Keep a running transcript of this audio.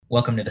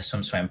Welcome to the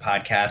Swim Swam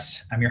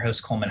podcast. I'm your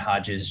host, Coleman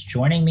Hodges.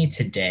 Joining me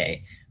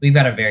today, we've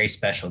got a very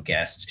special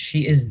guest.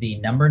 She is the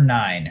number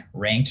 9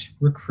 ranked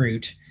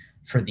recruit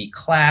for the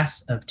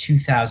class of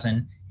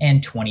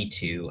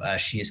 2022.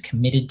 She is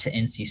committed to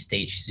NC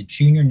State. She's a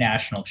junior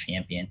national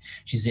champion.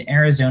 She's an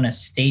Arizona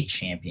State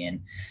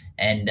champion.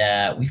 And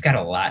we've got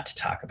a lot to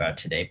talk about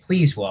today.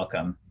 Please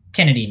welcome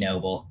Kennedy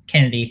Noble.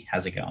 Kennedy,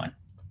 how's it going?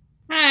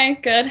 Hi,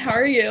 good. How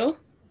are you?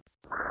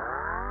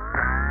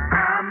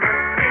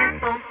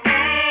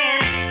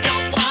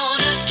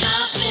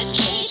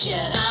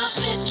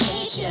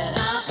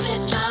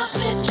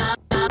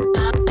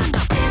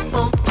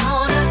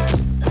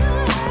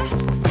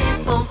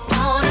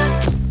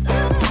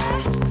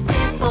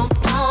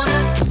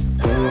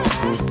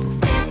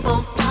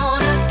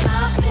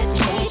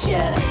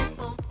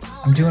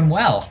 I'm doing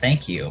well,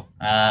 thank you.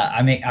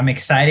 I'm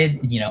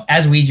excited. You know,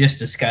 as we just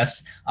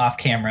discussed off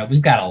camera,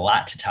 we've got a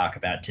lot to talk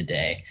about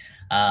today.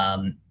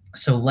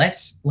 So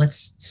let's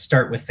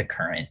start with the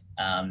current.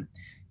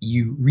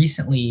 You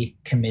recently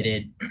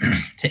committed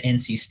to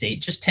NC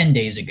State just 10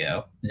 days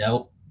ago.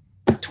 Nope,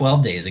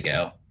 12 days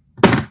ago.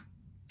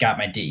 Got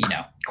my,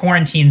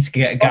 quarantine's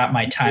got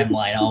my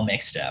timeline all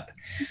mixed up.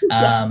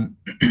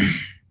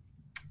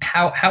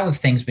 How have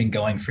things been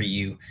going for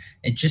you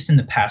just in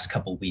the past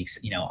couple weeks?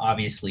 You know,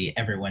 obviously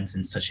everyone's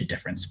in such a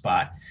different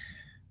spot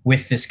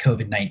with this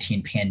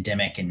COVID-19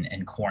 pandemic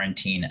and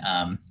quarantine.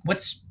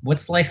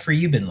 What's life for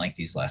you been like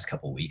these last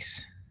couple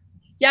weeks?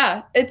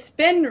 Yeah, it's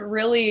been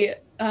really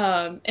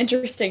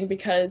interesting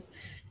because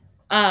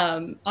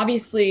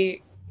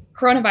obviously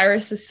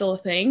coronavirus is still a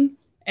thing,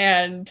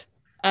 and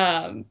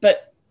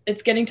but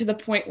it's getting to the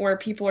point where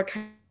people are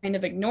kind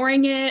of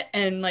ignoring it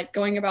and like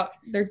going about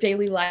their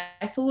daily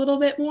life a little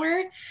bit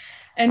more.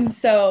 And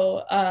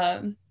so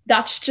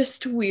that's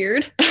just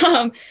weird.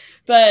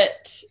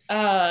 But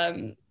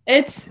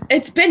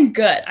it's been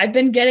good. I've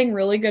been getting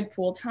really good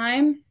pool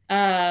time.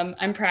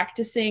 I'm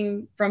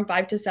practicing from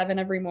 5 to 7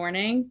 every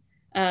morning,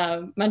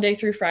 Monday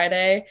through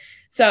Friday.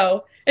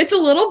 So it's a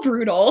little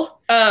brutal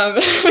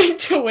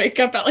to wake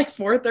up at like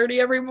 4:30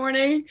 every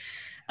morning.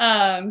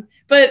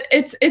 But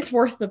it's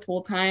worth the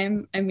pool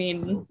time. I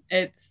mean,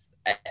 it's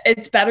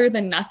better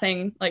than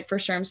nothing, like, for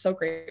sure. I'm so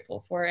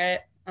grateful for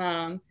it.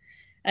 And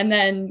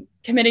then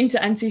committing to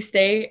NC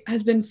State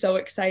has been so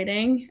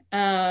exciting.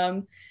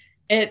 I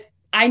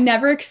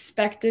never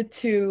expected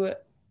to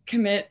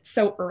commit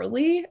so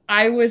early.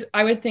 I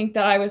would think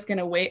that I was going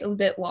to wait a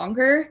bit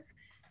longer.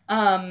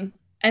 And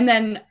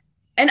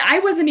I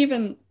wasn't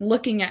even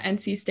looking at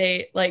NC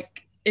State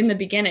like in the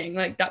beginning.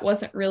 Like, that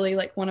wasn't really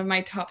like one of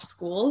my top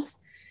schools.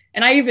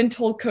 And I even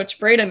told Coach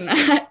Braden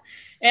that.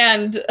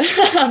 And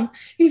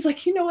he's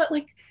like, you know what,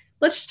 like,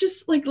 let's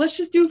just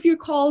do a few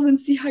calls and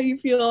see how you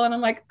feel. And I'm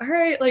like, all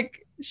right,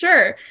 like,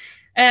 sure.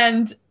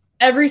 And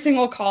every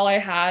single call I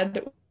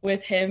had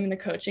with him and the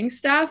coaching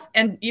staff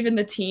and even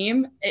the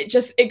team,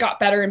 it got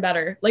better and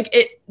better. Like,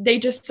 they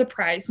just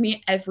surprised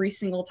me every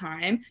single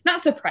time.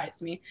 Not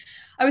surprised me,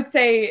 I would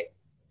say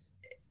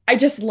I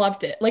just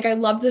loved it. Like, I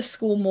loved the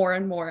school more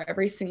and more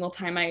every single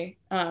time I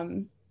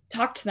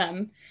talked to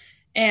them.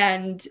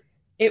 And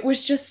it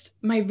was just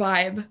my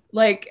vibe.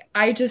 Like,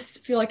 I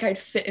just feel like I'd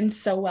fit in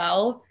so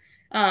well.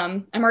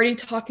 I'm already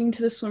talking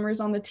to the swimmers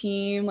on the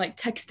team, like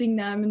texting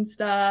them and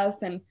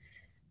stuff. And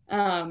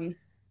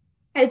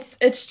it's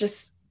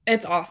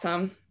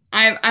awesome.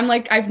 I'm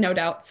like, I have no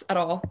doubts at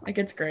all. Like,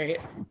 it's great.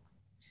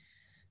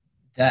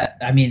 That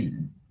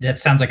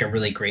sounds like a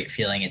really great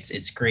feeling.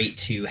 It's great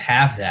to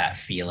have that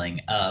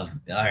feeling of,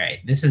 all right,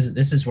 this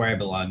is where I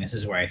belong. This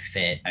is where I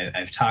fit.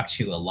 I've talked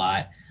to a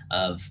lot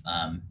of,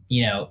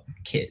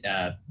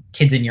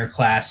 kids in your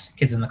class,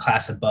 kids in the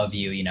class above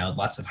you,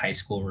 lots of high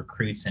school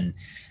recruits. And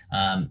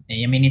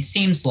it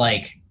seems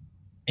like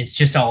it's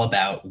just all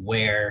about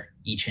where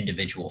each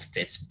individual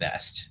fits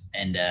best.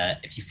 And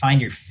if you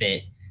find your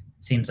fit,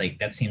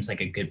 it seems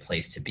like a good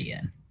place to be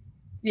in.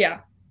 Yeah,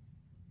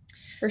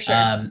 for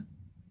sure.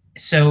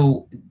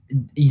 So,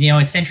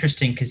 it's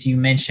interesting because you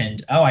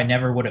mentioned, I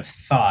never would have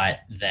thought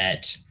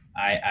that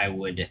I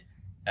would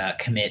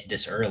commit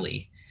this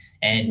early.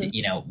 And,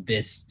 Mm-hmm.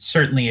 This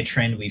certainly a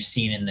trend we've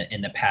seen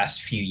in the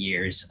past few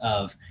years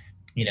of,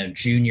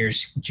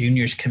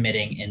 juniors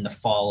committing in the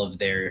fall of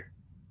their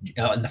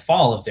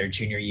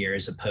junior year,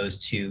 as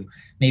opposed to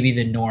maybe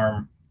the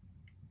norm,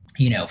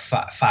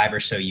 5 or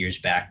so years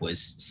back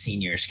was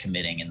seniors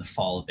committing in the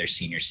fall of their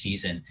senior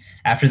season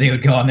after they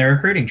would go on their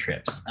recruiting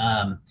trips.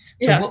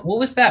 What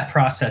was that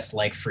process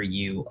like for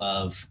you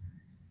of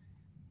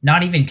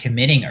not even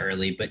committing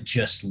early, but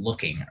just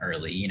looking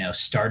early,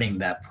 starting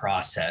that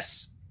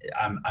process?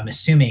 I'm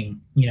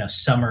assuming,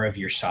 summer of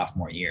your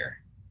sophomore year.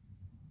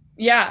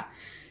 Yeah,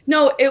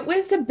 no, it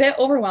was a bit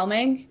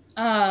overwhelming.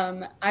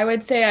 I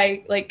would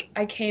say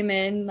I came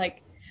in,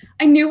 like,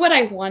 I knew what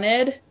I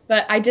wanted,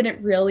 but I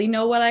didn't really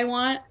know what I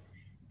want.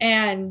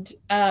 And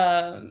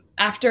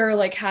after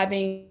like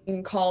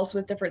having calls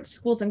with different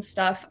schools and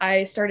stuff,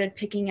 I started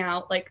picking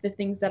out like the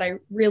things that I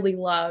really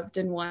loved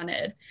and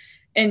wanted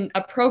in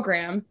a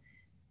program.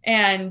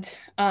 And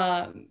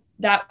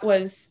that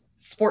was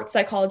sports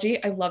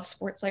psychology. I love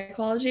sports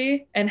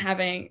psychology and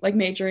having like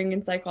majoring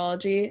in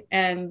psychology,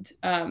 and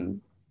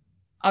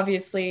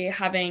obviously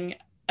having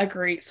a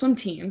great swim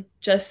team,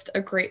 just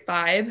a great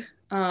vibe.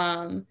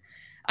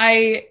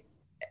 I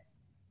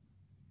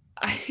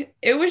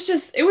it was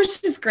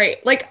just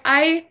great. Like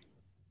I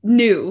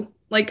knew,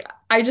 like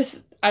I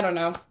don't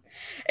know.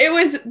 It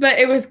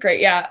was great.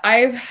 Yeah.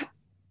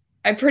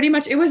 I pretty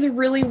much, it was a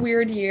really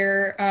weird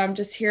year.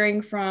 Just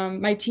hearing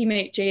from my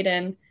teammate,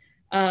 Jaden,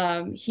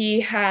 he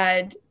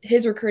had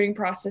his recruiting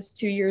process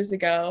 2 years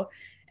ago,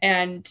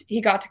 and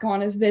he got to go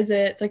on his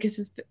visits, like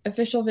his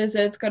official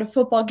visits, go to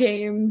football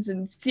games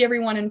and see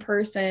everyone in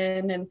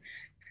person.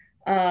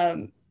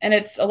 And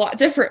it's a lot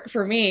different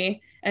for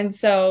me. And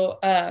so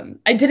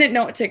I didn't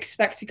know what to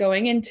expect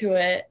going into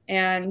it.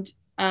 And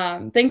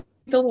thank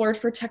the Lord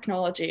for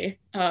technology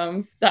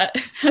that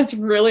has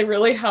really,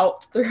 really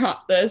helped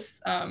throughout this,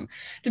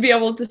 to be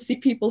able to see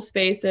people's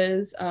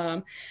faces.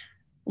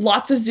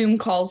 Lots of Zoom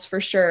calls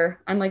for sure.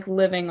 I'm like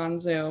living on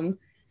Zoom.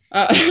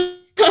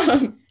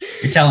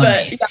 You're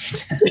telling me.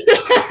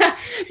 Yeah.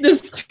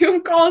 The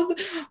Zoom calls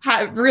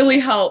have really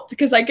helped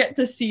because I get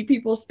to see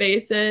people's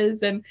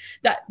faces, and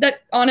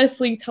that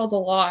honestly tells a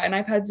lot. And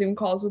I've had Zoom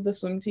calls with the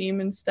swim team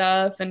and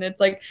stuff, and it's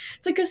like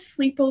a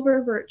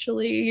sleepover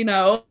virtually, you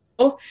know.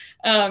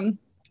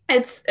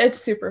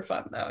 It's super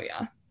fun though.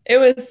 Yeah, it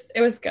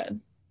was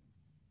good.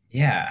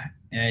 Yeah,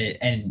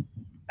 and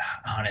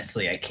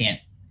honestly, I can't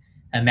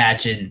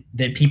imagine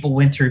that people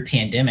went through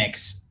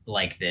pandemics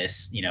like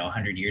this,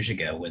 100 years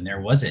ago when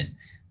there wasn't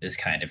this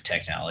kind of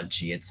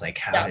technology. It's like,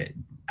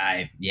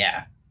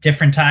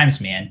 different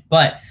times, man.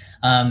 But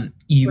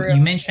you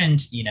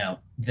mentioned,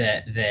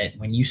 that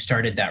when you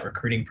started that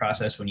recruiting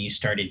process, when you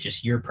started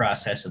just your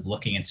process of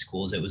looking at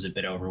schools, it was a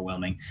bit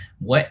overwhelming.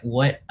 What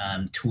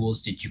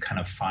tools did you kind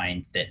of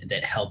find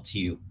that helped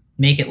you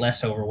make it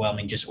less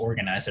overwhelming, just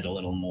organize it a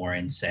little more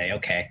and say,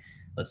 okay,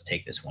 let's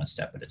take this one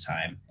step at a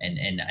time,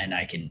 and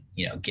I can,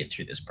 get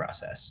through this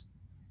process?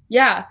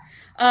 Yeah.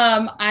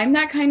 I'm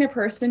that kind of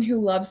person who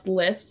loves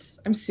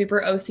lists. I'm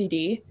super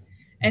OCD.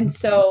 And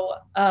so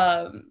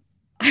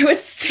I would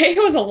say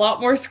it was a lot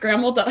more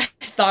scrambled than I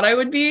thought I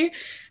would be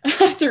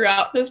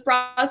throughout this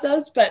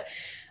process. But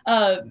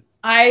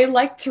I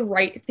like to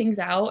write things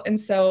out. And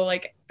so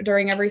like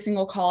during every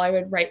single call, I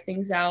would write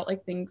things out,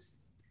 like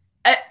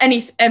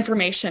any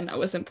information that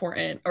was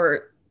important,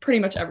 or pretty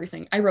much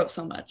everything. I wrote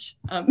so much.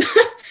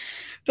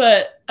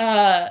 But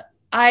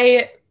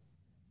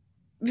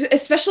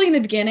especially in the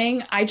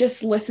beginning, I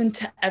just listened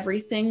to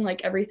everything,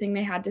 like everything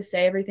they had to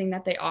say, everything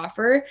that they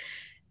offer.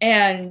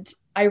 And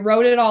I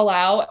wrote it all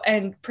out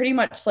and pretty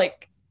much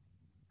like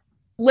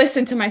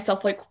listened to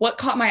myself, like what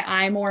caught my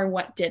eye more and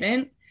what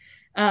didn't.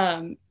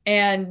 And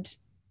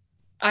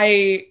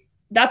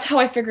that's how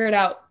I figured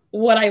out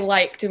what I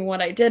liked and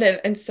what I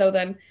didn't. And so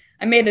then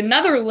I made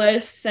another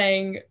list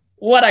saying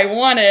what I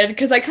wanted,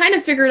 because I kind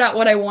of figured out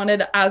what I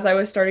wanted as I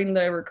was starting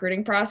the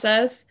recruiting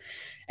process.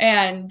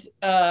 And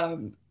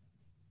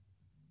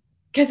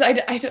because I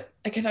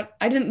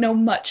didn't know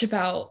much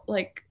about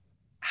like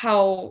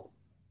how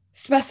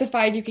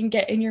specified you can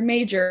get in your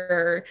major,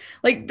 or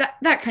like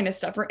that kind of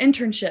stuff, or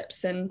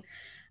internships. And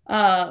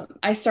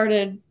I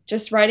started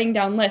just writing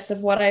down lists of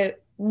what I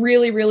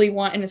really, really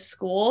want in a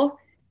school.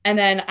 And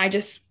then I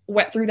just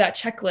went through that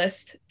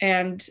checklist,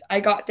 and I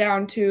got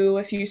down to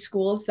a few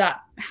schools that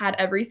had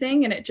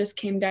everything. And it just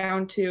came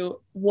down to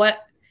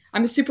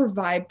I'm a super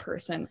vibe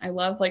person. I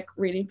love like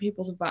reading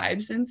people's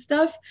vibes and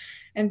stuff.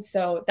 And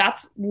so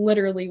that's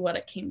literally what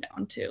it came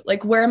down to.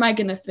 Like, where am I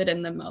going to fit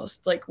in the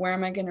most? Like, where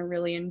am I going to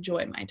really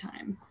enjoy my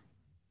time?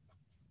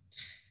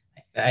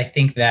 I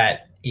think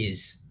that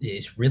is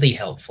really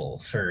helpful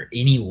for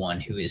anyone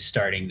who is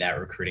starting that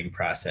recruiting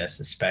process,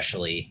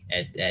 especially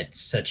at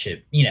such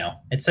a,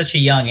 at such a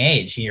young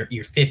age.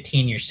 You're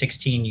 15, you're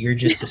 16, you're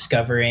just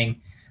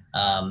discovering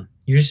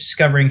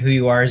who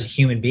you are as a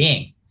human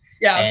being.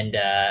 Yeah.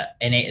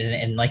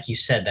 And like you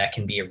said, that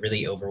can be a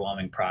really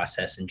overwhelming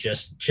process. And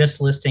just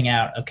listing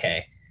out,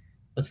 okay,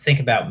 let's think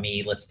about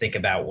me. Let's think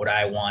about what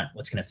I want,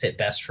 what's going to fit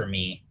best for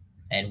me,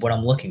 and what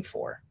I'm looking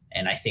for.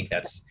 And I think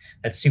that's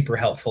super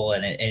helpful.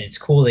 And it's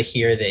cool to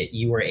hear that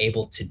you were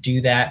able to do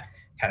that,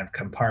 kind of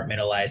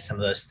compartmentalize some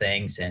of those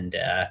things, and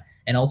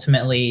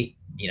ultimately,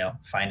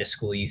 find a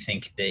school you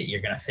think that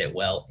you're going to fit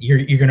well,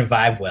 you're going to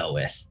vibe well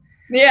with.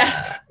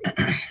 Yeah.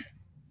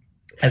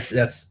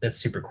 That's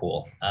super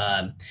cool.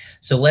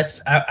 So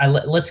let's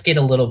get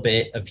a little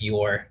bit of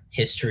your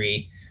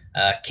history.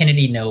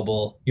 Kennedy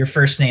Noble, your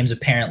first name's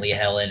apparently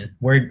Helen.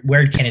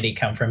 Where'd Kennedy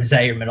come from? Is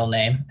that your middle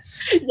name?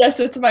 Yes,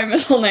 it's my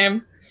middle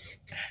name.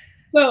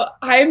 So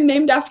I'm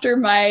named after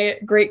my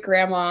great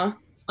grandma,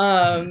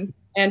 and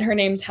her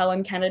name's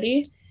Helen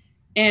Kennedy.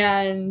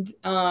 And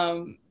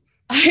I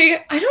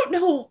don't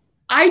know,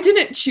 I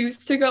didn't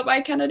choose to go by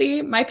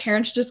Kennedy. My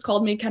parents just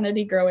called me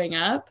Kennedy growing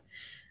up.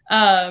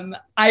 I'm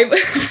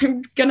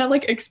gonna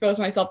like expose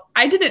myself.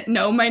 I didn't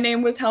know my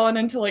name was Helen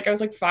until like I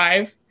was like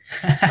 5.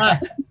 I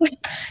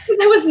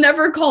was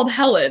never called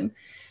Helen.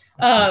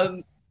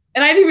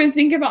 And I didn't even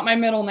think about my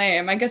middle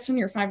name. I guess when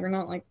you're 5, you're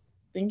not like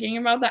thinking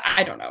about that.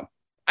 I don't know.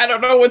 I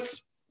don't know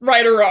what's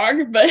right or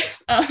wrong, but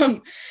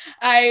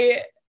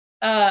I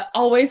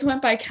always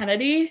went by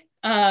Kennedy.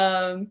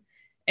 And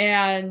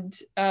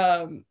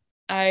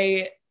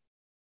I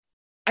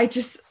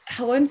just,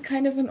 Helen's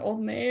kind of an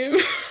old name.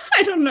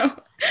 I don't know.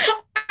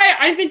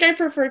 I think I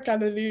prefer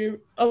Kennedy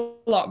a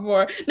lot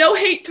more. No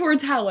hate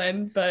towards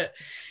Helen, but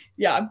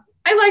yeah,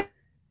 I like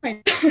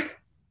my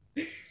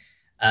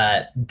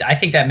I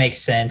think that makes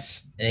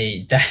sense.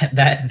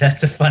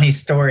 That's a funny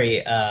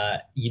story.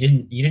 You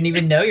didn't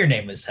even know your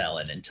name was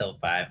Helen until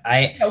 5.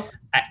 I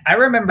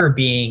remember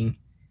being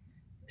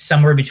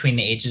somewhere between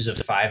the ages of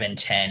 5 and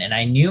 10, and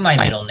I knew my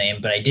middle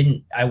name, but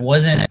I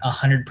wasn't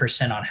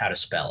 100% on how to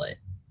spell it,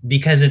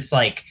 because it's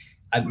like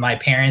my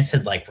parents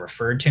had like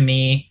referred to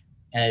me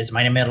as,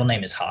 my middle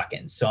name is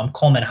Hawkins, so I'm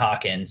Coleman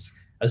Hawkins.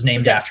 I was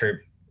named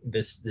after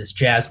this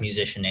jazz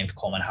musician named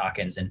Coleman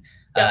Hawkins, and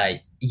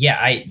I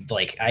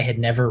had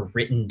never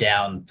written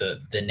down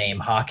the name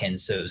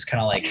Hawkins, so it was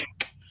kind of like,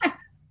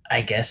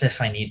 I guess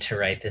if I need to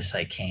write this,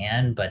 I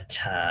can, but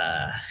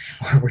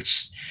we're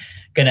just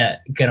gonna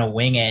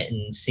wing it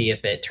and see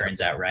if it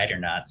turns out right or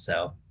not.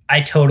 So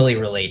I totally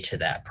relate to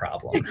that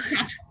problem.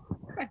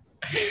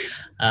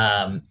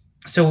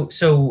 So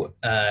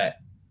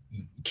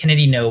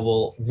Kennedy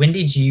Noble, when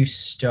did you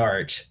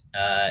start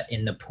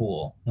in the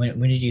pool?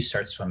 When did you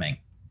start swimming?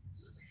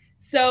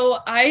 So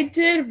I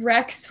did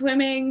rec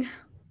swimming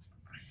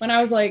when I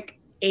was like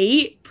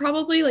 8,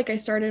 probably. Like I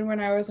started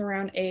when I was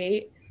around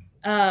 8.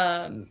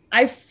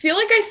 I feel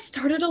like I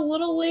started a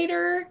little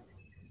later,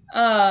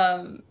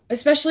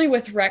 especially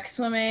with rec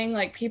swimming.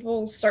 Like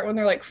people start when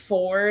they're like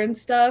 4 and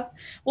stuff.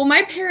 Well,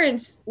 my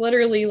parents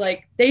literally,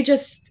 like, they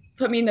just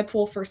put me in the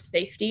pool for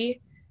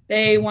safety.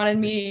 They wanted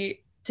me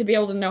to be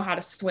able to know how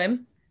to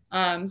swim.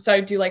 So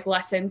I do like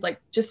lessons,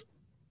 like just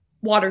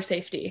water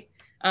safety.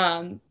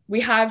 We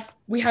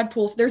had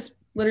pools. There's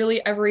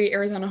literally every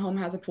Arizona home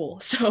has a pool.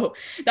 So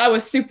that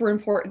was super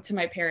important to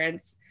my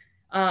parents.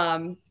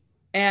 And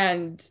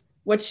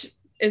which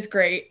is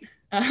great.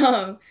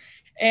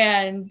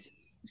 And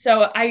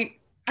so I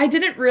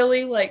didn't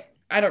really like,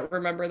 I don't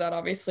remember that.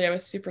 Obviously I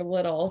was super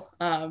little.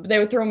 They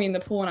would throw me in the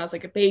pool when I was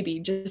like a baby,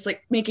 just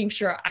like making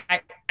sure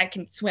I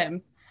can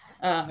swim.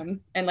 And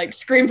like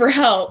scream for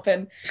help.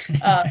 And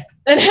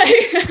then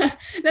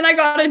I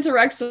got into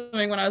rec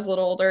swimming when I was a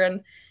little older,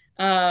 and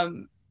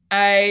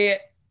I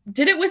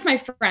did it with my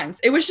friends.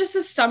 It was just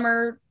a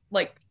summer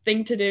like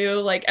thing to do.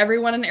 Like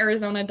everyone in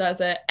Arizona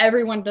does it.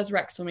 Everyone does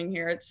rec swimming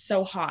here. It's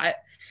so hot.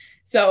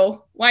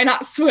 So why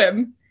not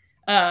swim?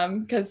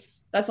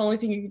 Because that's the only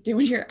thing you can do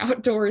when you're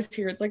outdoors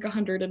here. It's like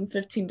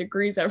 115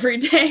 degrees every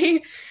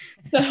day.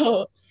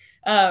 So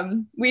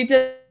we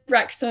did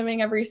rec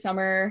swimming every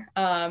summer.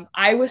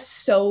 I was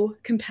so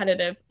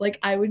competitive. Like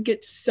I would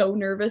get so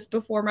nervous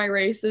before my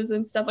races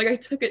and stuff. Like I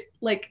took it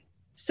like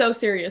so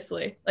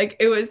seriously. Like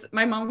it was,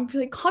 my mom would be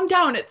like, calm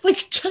down, it's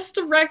like just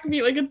a rec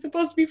meet, like it's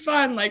supposed to be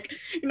fun, like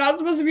you're not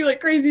supposed to be like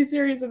crazy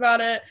serious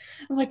about it.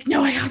 I'm like,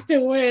 no, I have to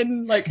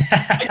win. Like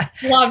I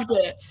loved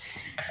it.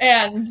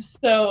 And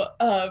so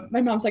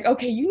my mom's like,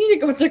 okay, you need to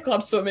go into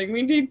club swimming.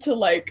 We need to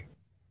like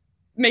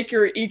make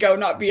your ego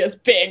not be as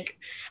big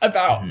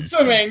about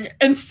swimming.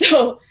 And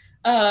so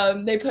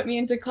they put me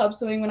into club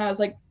swimming when I was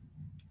like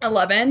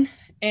 11,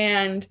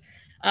 and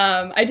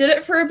I did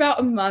it for about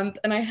a month,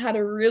 and I had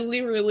a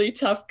really, really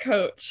tough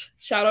coach.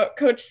 Shout out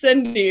Coach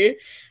Cindy.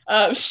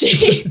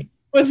 She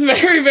was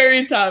very,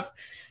 very tough.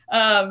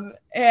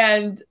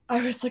 And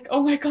I was like,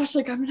 oh my gosh,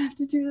 like I'm gonna have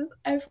to do this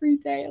every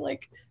day.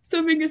 Like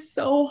swimming is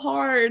so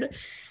hard.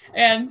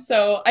 And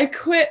so I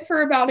quit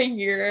for about a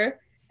year,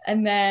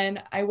 and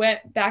then I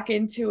went back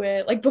into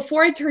it like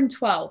before I turned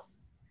 12.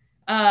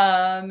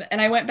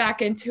 And I went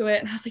back into it,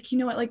 and I was like, you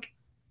know what, like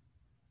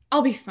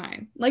I'll be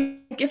fine.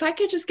 Like if I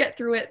could just get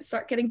through it,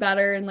 start getting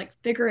better and like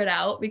figure it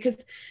out,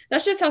 because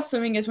that's just how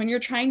swimming is when you're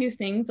trying new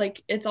things.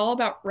 Like it's all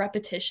about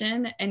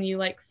repetition, and you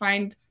like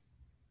find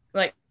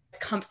like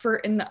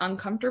comfort in the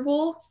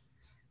uncomfortable.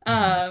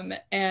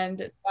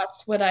 And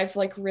that's what I've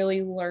like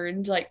really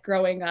learned like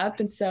growing up.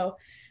 And so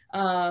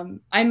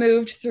I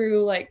moved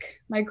through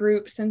like my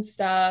groups and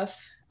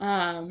stuff.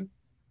 And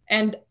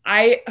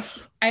I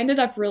ended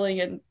up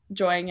really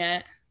enjoying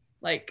it.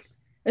 Like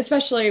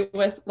especially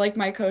with like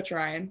my coach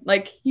Ryan,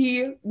 like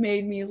he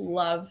made me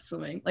love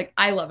swimming. Like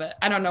I love it.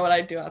 I don't know what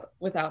I'd do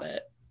without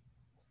it.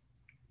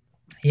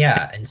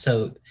 Yeah. And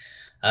so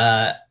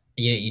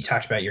you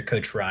talked about your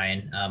coach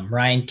Ryan.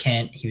 Ryan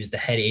Kent, he was the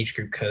head age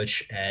group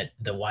coach at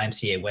the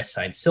YMCA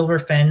Westside Silver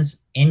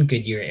Fens in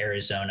Goodyear,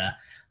 Arizona.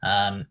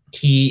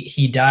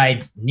 He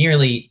died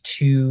nearly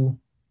 2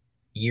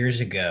 years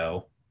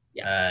ago.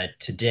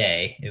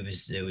 Today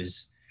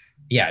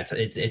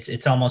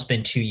it's almost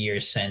been 2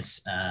 years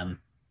since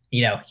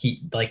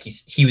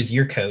he was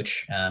your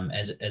coach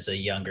as a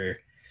younger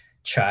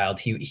child.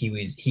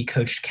 He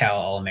coached Cal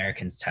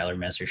All-Americans Tyler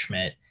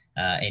Messerschmidt,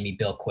 Amy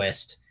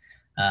Bilquist.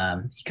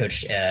 He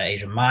coached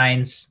Asia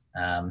Mines,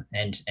 and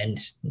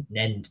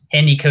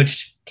he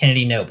coached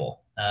Kennedy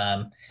Noble.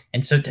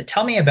 And so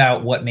tell me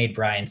about what made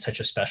Ryan such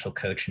a special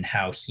coach and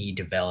how he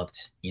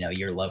developed,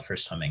 your love for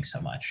swimming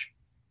so much.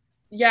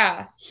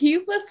 Yeah, he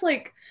was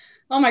like,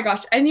 oh my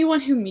gosh, anyone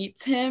who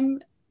meets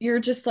him, you're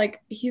just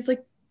like, he's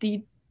like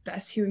the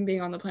best human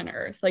being on the planet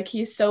Earth. Like,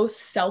 he's so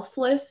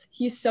selfless.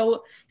 He's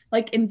so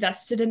like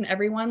invested in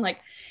everyone. Like,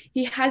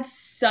 he had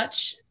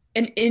such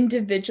an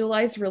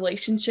individualized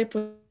relationship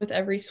with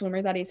every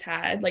swimmer that he's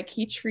had. Like,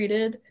 he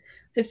treated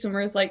his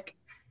swimmers like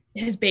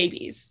his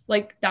babies.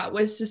 Like, that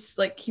was just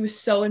like, he was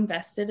so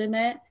invested in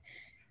it.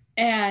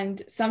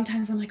 And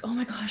sometimes I'm like, oh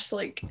my gosh,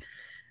 like,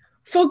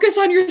 focus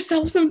on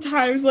yourself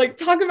sometimes, like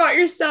talk about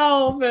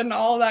yourself and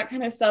all that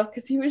kind of stuff.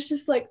 Cause he was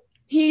just like,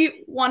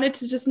 he wanted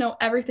to just know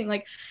everything.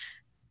 Like,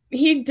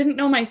 he didn't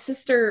know my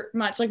sister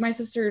much. Like, my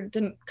sister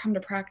didn't come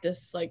to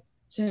practice. Like,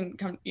 she didn't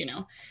come,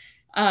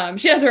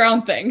 she has her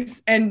own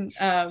things. And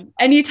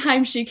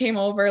anytime she came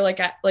over,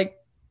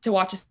 to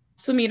watch a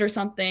swim meet or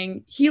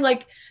something, he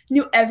like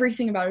knew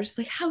everything about her. Just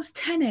like, how's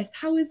tennis?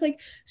 How is like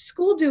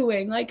school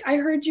doing? Like, I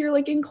heard you're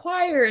like in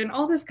choir and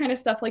all this kind of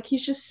stuff. Like,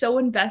 he's just so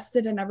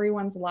invested in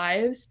everyone's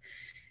lives.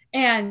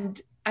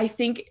 And I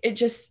think it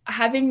just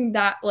having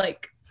that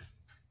like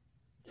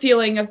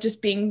feeling of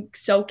just being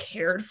so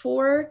cared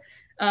for.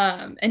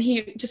 And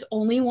he just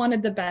only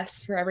wanted the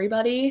best for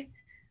everybody.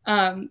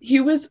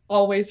 He was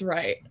always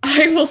right.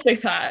 I will say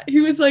that.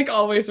 He was like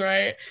always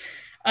right.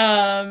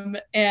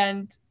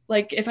 And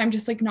like, if I'm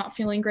just like not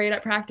feeling great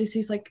at practice,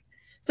 he's like,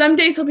 some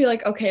days he'll be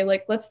like, okay,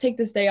 like, let's take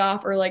this day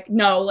off, or like,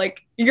 no,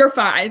 like, you're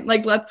fine.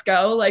 Like, let's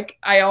go. Like,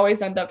 I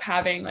always end up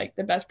having like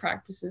the best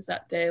practices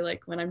that day.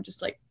 Like, when I'm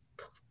just like,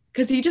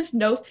 cause he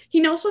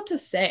knows what to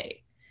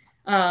say.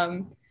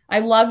 I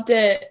loved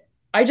it.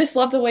 I just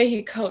love the way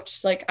he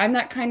coached. Like, I'm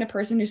that kind of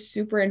person who's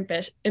super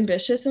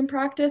ambitious in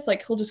practice.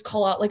 Like, he'll just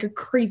call out like a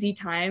crazy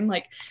time,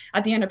 like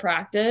at the end of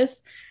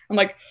practice. I'm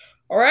like,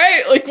 all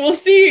right, like, we'll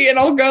see. And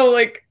I'll go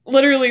like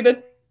literally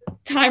the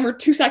time or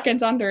 2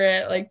 seconds under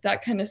it, like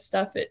that kind of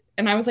stuff.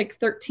 And I was like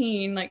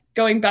 13, like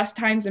going best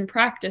times in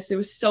practice. It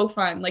was so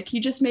fun. Like,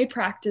 he just made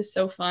practice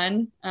so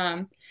fun.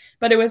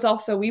 But it was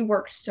also, we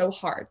worked so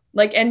hard.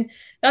 Like, and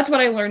that's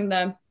what I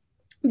learned,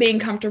 being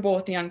comfortable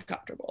with the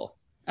uncomfortable.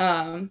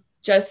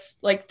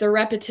 Just like the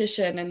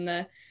repetition and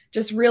the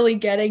just really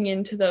getting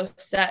into those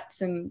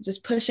sets and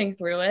just pushing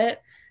through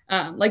it.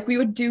 Like, we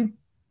would do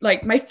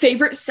like my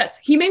favorite sets.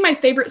 He made my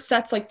favorite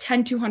sets like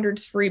 10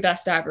 200s free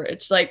best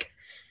average. Like,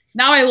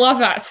 now I love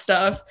that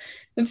stuff.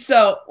 And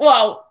so,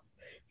 well,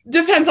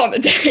 depends on the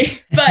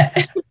day,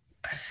 but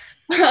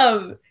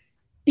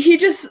he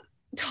just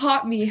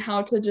taught me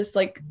how to just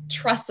like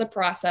trust the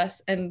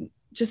process and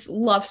just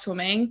love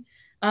swimming,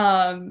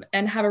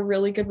 and have a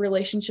really good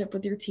relationship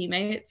with your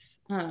teammates.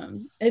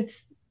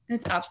 It's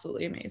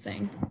absolutely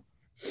amazing.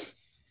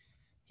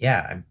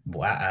 Yeah.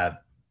 Wow.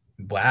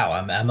 Wow.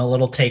 I'm a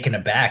little taken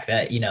aback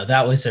that,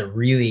 that was a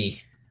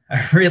really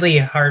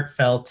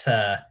heartfelt,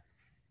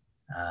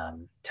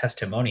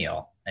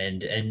 testimonial.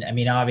 And I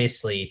mean,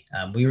 obviously,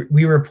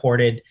 we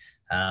reported,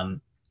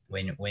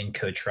 when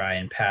Coach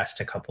Ryan passed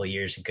a couple of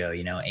years ago,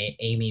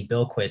 Amy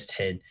Bilquist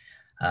had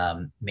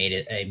made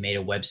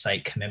a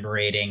website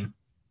commemorating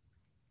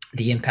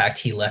the impact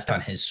he left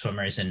on his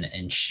swimmers,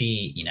 and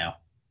she,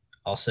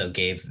 also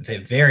gave a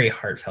very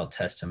heartfelt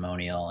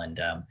testimonial. And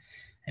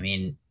I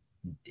mean,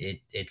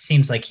 it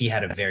seems like he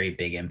had a very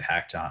big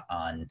impact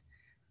on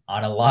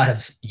a lot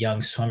of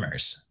young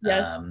swimmers.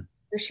 Yes,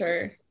 for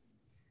sure.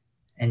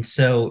 And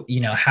so,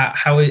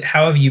 how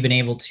have you been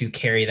able to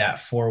carry that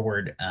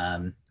forward,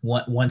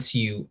 once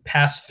you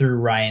pass through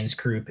Ryan's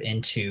group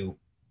into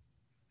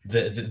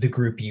the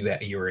group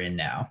you're in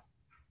now?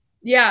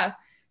 Yeah.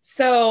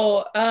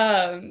 So,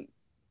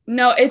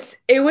 no,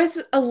 it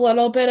was a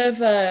little bit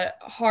of a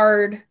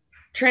hard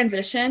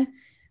transition.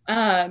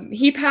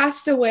 He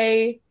passed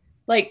away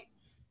like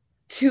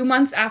 2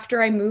 months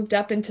after I moved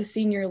up into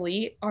senior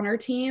elite on our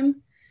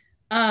team.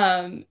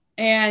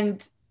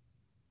 And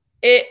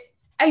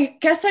I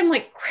guess I'm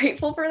like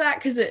grateful for that,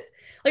 because it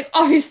like,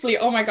 obviously,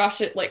 oh my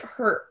gosh, it like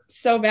hurt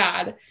so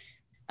bad.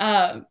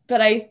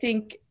 But I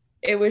think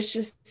it was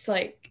just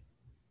like,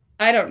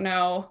 I don't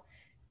know.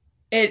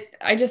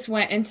 I just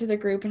went into the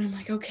group and I'm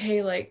like,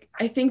 okay, like,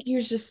 I think he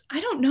was just,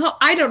 I don't know.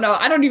 I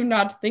don't even know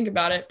how to think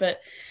about it, but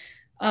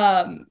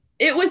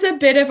it was a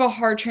bit of a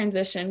hard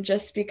transition,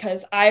 just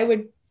because I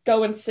would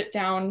go and sit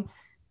down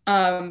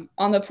on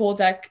the pool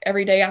deck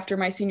every day after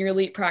my senior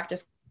elite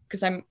practice,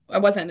 because I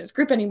wasn't in his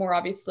group anymore,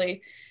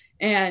 obviously.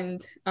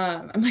 And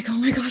I'm like, oh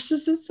my gosh,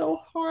 this is so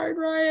hard,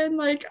 Ryan.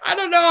 Like, I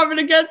don't know, I'm going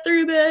to get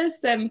through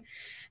this. And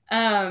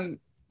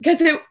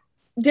because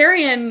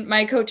Darian,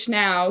 my coach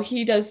now,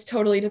 he does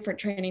totally different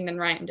training than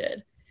Ryan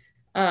did.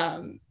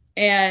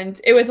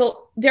 And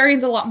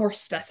Darian's a lot more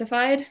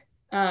specified.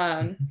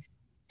 And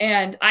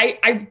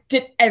I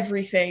did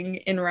everything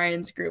in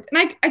Ryan's group,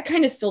 and I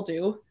kind of still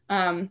do.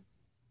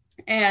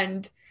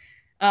 And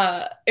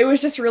it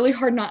was just really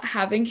hard not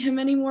having him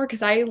anymore,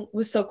 because I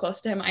was so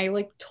close to him. I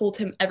like told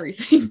him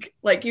everything.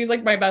 Like, he was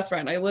like my best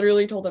friend. I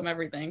literally told him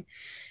everything.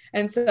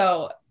 And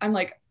so I'm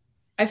like,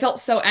 I felt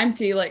so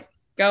empty, like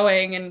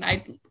going, and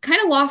I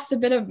kind of lost a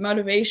bit of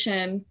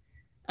motivation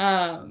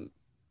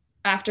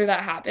after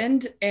that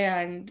happened,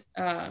 and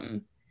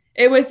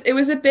it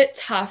was a bit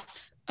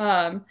tough.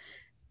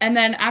 And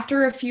then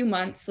after a few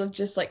months of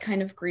just like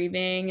kind of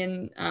grieving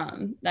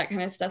and that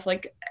kind of stuff,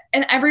 like,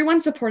 and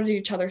everyone supported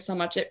each other so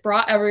much. It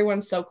brought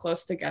everyone so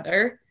close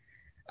together.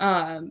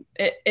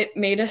 It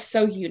made us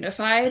so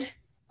unified.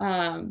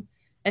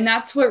 And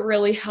that's what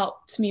really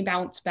helped me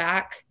bounce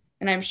back.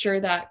 And I'm sure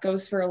that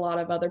goes for a lot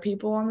of other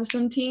people on the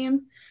swim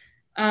team.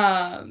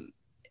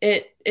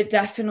 It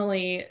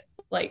definitely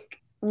like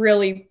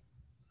really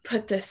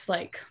put this,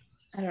 like,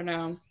 I don't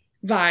know,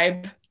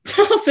 vibe.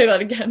 I'll say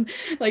that again,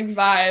 like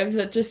vibes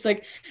that just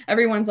like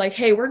everyone's like,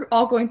 hey, we're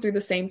all going through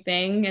the same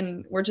thing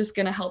and we're just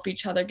going to help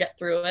each other get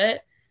through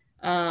it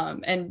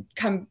and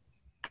come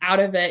out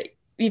of it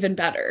even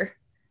better.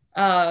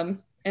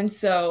 And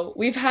so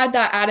we've had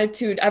that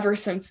attitude ever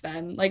since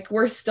then. Like,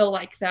 we're still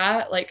like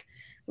that. Like,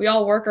 we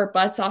all work our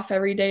butts off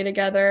every day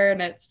together,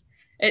 and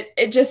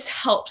it just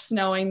helps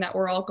knowing that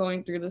we're all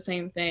going through the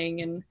same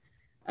thing.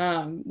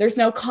 And there's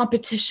no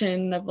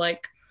competition of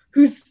like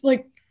who's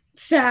like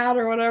sad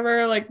or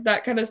whatever, like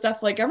that kind of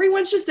stuff. Like,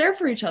 everyone's just there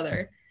for each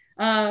other.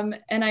 And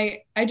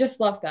I just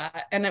love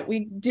that. And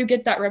we do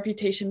get that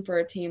reputation for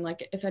a team.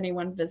 Like, if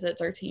anyone visits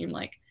our team,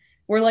 like,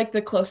 we're like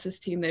the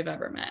closest team they've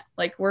ever met.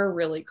 Like, we're a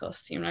really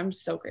close team. And I'm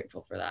so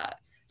grateful for that.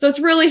 So it's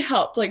really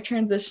helped like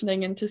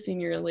transitioning into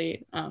senior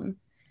elite.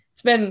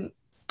 It's been,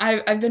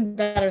 I've been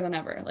better than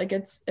ever. Like,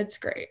 it's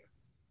great.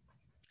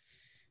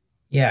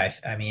 Yeah.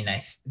 I mean,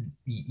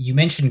 you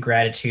mentioned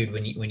gratitude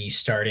when you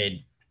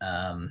started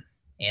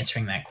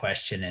answering that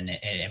question. And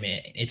I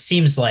mean, it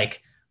seems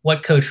like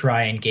what Coach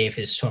Ryan gave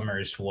his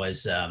swimmers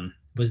was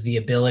the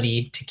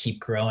ability to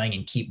keep growing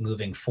and keep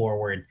moving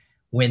forward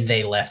when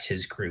they left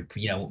his group,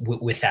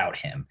 without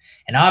him.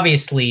 And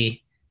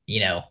obviously,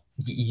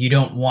 you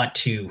don't want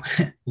to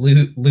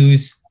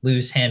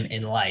lose him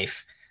in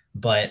life.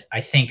 But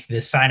I think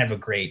the sign of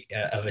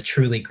a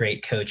truly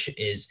great coach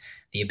is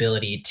the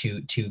ability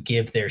to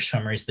give their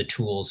swimmers the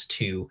tools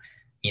to,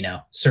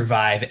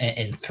 survive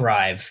and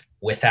thrive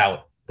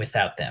without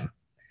them.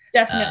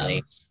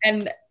 Definitely.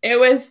 And it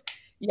was,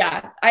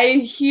 yeah,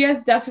 he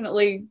has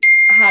definitely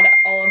had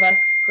all of us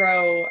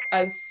grow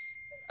as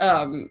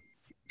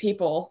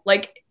people,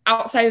 like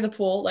outside of the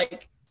pool.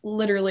 Like,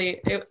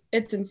 literally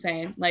it's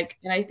insane. Like,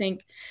 and I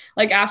think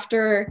like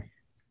after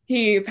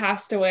he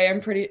passed away, I'm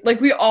pretty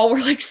like, we all were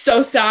like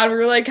so sad. We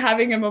were like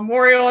having a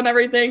memorial and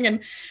everything,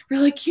 and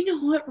we're like, you know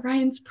what,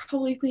 Ryan's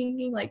probably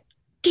thinking like,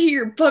 get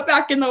your butt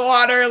back in the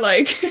water,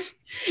 like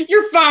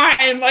you're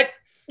fine, like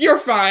you're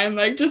fine,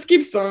 like just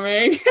keep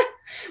swimming.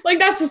 Like,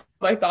 that's just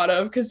what I thought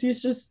of, because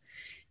he's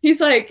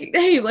like,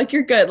 hey, like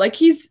you're good. Like,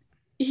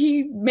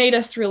 he made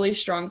us really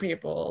strong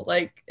people,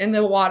 like in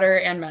the water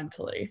and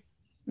mentally,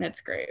 and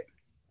it's great.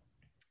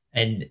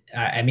 And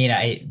I mean,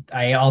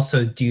 I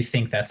also do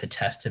think that's a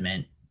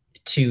testament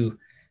to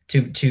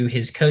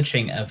his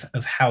coaching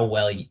of how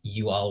well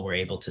you all were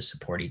able to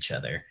support each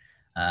other.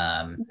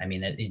 I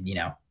mean, that,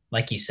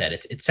 like you said,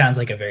 it sounds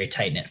like a very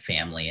tight-knit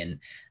family. And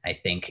I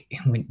think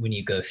when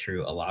you go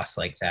through a loss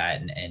like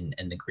that and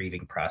the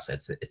grieving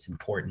process, it's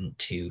important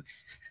to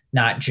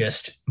not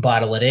just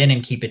bottle it in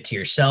and keep it to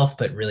yourself,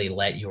 but really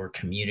let your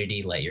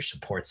community, let your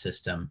support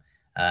system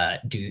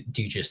do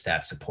just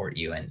that, support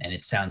you. And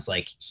it sounds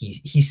like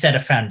he set a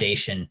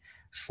foundation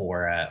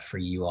for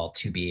you all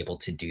to be able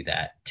to do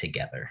that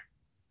together.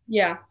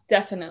 Yeah,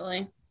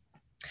 definitely.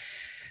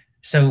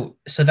 So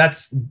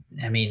that's,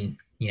 I mean,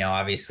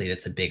 obviously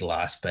that's a big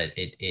loss, but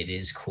it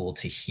is cool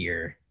to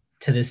hear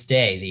to this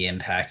day the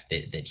impact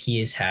that he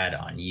has had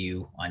on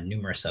you, on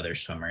numerous other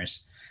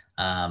swimmers.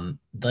 I'm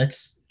going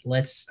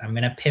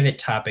to pivot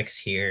topics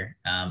here.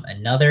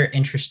 Another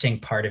interesting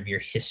part of your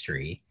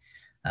history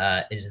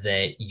is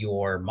that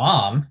your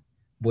mom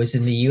was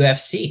in the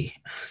UFC.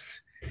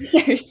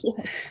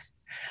 Yes.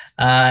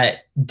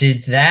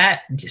 Did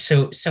that,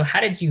 so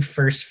how did you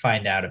first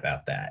find out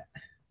about that?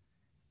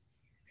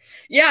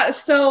 Yeah,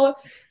 so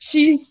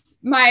she's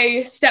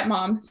my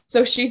stepmom.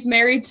 So she's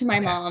married to my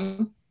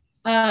mom.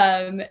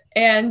 And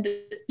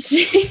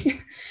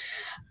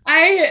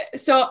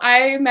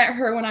I met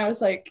her when I was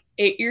like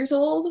 8 years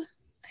old,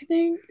 I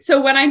think.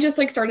 So when I just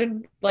like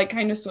started like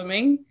kind of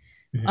swimming.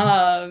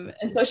 Mm-hmm.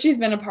 And so she's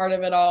been a part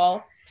of it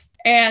all.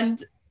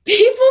 And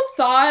people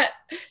thought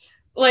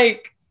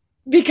like,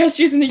 because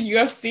she's in the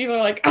UFC, they're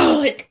like, oh,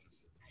 like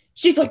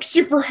she's like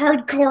super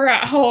hardcore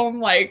at home.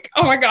 Like,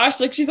 oh my gosh,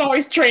 like she's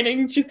always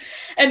training.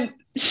 And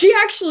she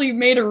actually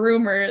made a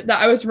rumor that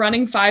I was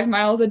running 5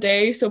 miles a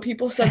day. So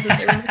people said that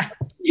they were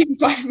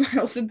running 5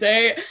 miles a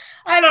day.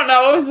 I don't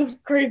know. It was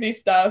just crazy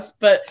stuff.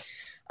 But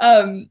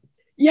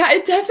yeah,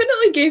 it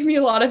definitely gave me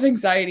a lot of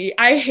anxiety.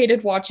 I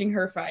hated watching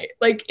her fight.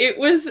 Like, it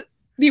was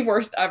the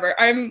worst ever.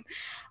 I'm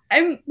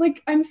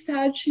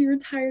sad she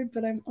retired,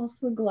 but I'm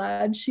also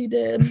glad she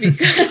did,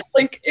 because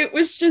like it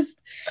was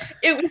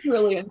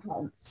really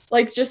intense.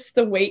 Like, just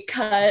the weight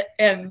cut,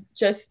 and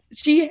just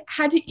she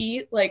had to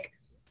eat like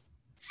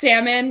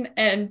salmon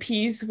and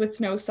peas with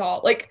no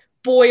salt, like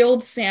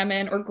boiled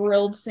salmon or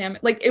grilled salmon.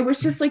 Like it was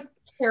just like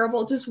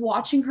terrible just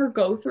watching her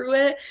go through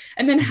it,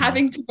 and then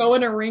having to go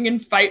in a ring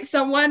and fight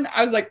someone.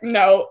 I was like,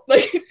 no,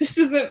 like this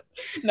isn't,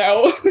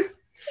 no.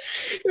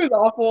 It was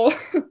awful.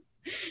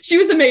 She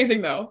was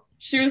amazing though.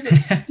 She was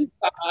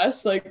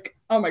fast. Like,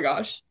 oh my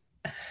gosh.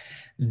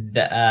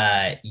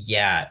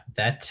 Yeah,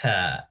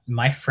 that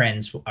my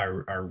friends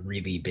are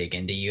really big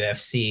into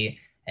UFC,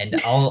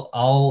 and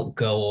I'll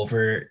go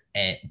over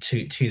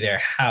to their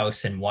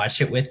house and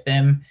watch it with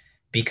them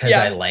because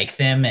I like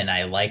them and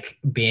I like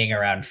being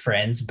around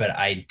friends, but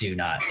I do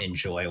not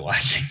enjoy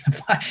watching the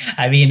fight.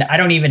 I mean, I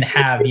don't even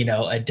have,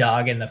 a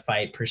dog in the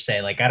fight per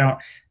se. Like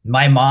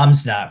my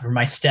mom's not, or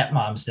my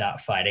stepmom's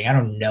not fighting. I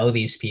don't know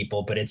these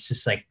people, but it's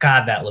just like,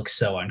 God, that looks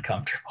so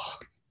uncomfortable.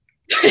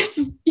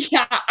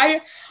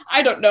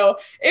 I don't know.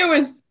 It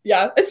was,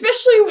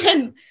 especially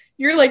when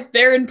you're like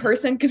there in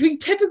person, because we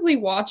typically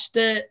watched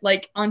it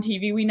like on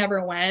TV. We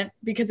never went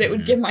because it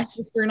would give my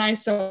sister and I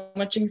so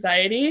much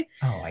anxiety.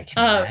 Oh, I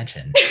can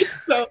imagine.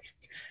 So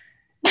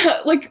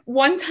like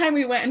one time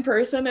we went in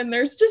person and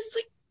there's just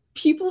like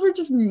people were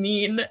just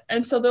mean,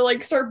 and so they're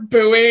like start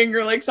booing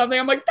or like something.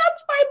 I'm like,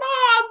 that's my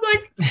mom,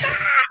 like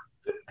stop.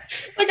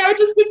 Like I would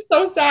just get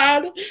so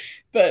sad.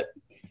 But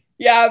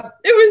yeah,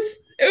 it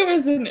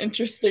was an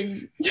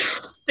interesting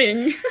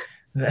thing.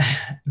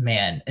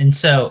 Man. And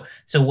so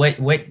what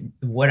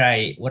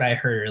I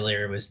heard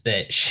earlier was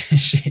that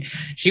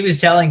she was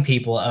telling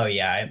people, oh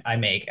yeah, I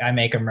make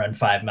them run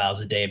 5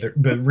 miles a day, but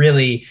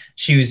really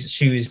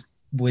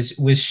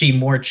was she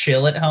more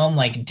chill at home?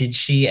 Like, did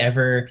she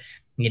ever,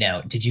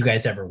 did you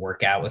guys ever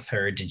work out with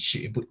her? Did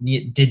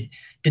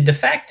the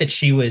fact that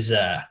she was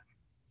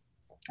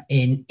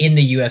in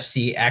the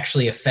UFC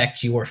actually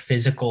affect your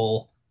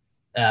physical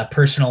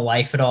personal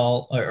life at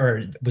all,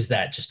 or was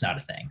that just not a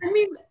thing? I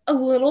mean, a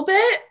little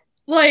bit.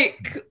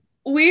 Like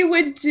we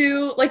would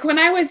do, like when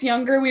I was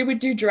younger, we would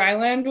do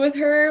dryland with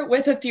her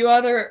with a few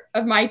other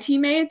of my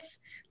teammates.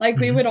 Like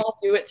we would all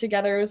do it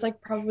together. It was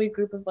like probably a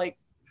group of like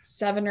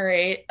 7 or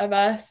 8 of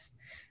us.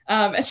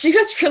 And she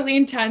was really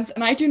intense,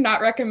 and I do not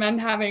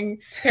recommend having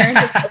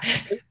parents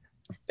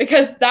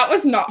because that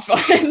was not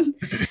fun.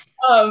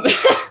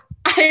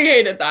 I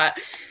hated that.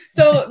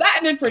 So that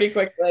ended pretty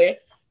quickly.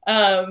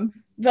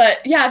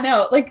 But yeah,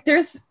 no, like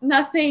there's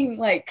nothing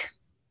like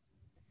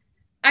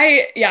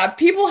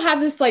people have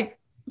this like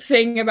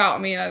thing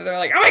about me and they're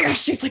like, oh my gosh,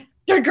 she's like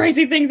doing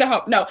crazy things at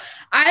home. No,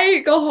 I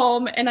go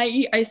home and I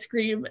eat ice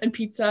cream and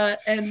pizza,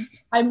 and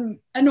I'm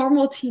a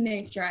normal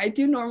teenager. I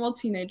do normal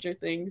teenager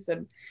things,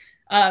 and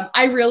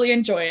I really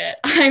enjoy it.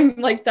 I'm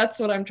like, that's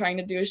what I'm trying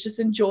to do, is just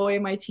enjoy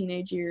my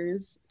teenage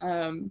years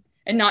and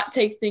not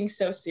take things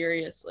so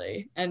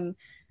seriously. And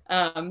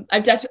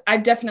I've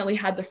definitely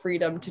had the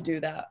freedom to do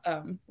that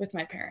with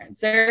my parents.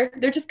 They're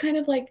just kind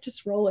of like,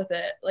 just roll with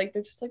it. Like,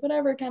 they're just like,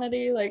 whatever,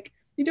 Kennedy, like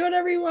you do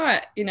whatever you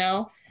want,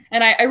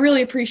 and I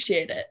really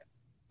appreciate it.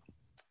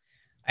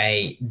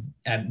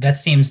 That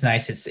seems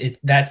nice.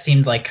 That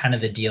seemed like kind of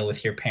the deal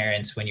with your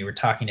parents when you were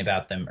talking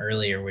about them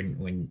earlier,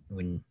 when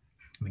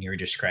you were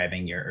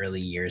describing your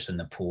early years in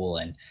the pool.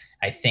 And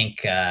I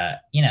think,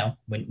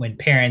 when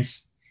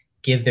parents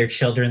give their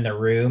children the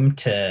room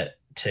to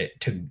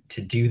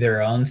do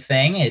their own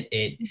thing,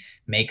 it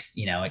makes,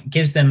 it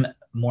gives them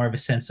more of a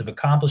sense of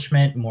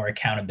accomplishment, more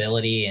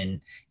accountability,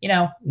 and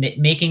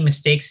making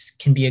mistakes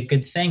can be a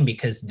good thing,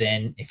 because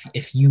then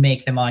if you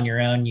make them on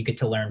your own, you get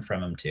to learn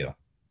from them too.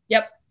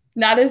 Yep,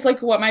 that is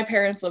like what my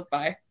parents live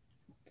by.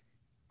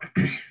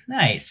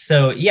 Nice.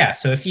 So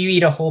if you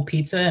eat a whole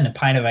pizza and a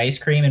pint of ice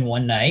cream in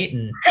one night,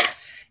 and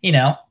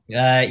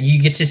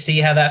you get to see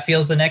how that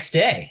feels the next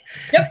day.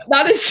 Yep,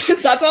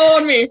 that's all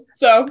on me.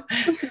 So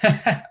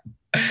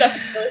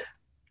definitely.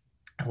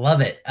 I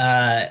love it.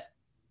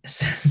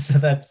 So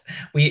that's,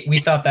 we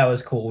thought that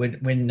was cool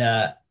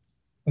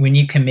when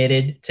you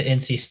committed to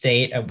NC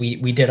State.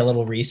 We did a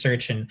little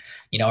research, and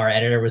our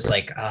editor was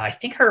like, I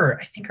think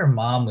her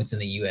mom was in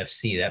the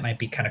UFC. That might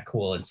be kind of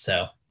cool. And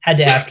so had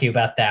to ask you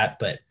about that.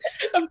 But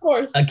of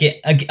course,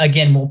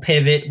 again, we'll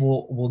pivot.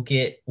 We'll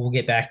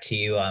get back to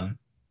you.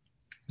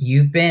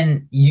 You've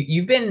been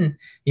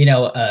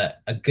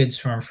a good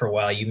swimmer for a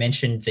while. You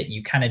mentioned that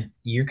you're kind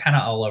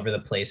of all over the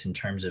place in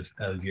terms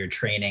of your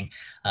training.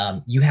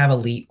 You have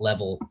elite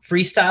level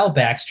freestyle,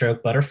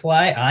 backstroke,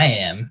 butterfly. I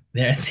am.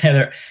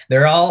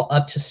 They're all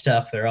up to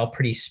stuff. They're all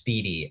pretty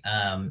speedy.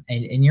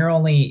 And you're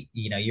only,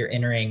 you're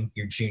entering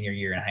your junior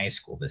year in high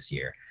school this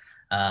year.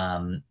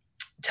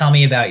 Tell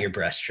me about your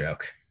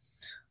breaststroke.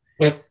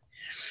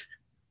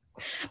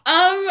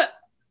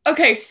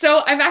 Okay,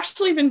 so I've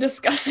actually been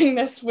discussing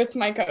this with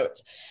my coach.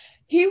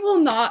 He will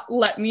not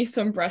let me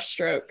swim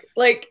breaststroke.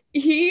 Like,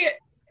 he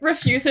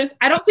refuses.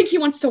 I don't think he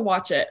wants to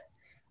watch it.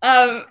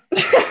 But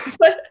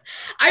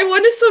I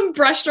want to swim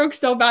breaststroke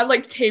so bad,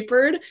 like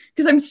tapered,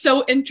 because I'm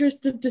so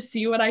interested to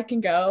see what I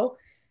can go.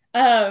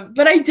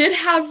 But I did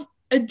have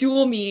a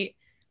dual meet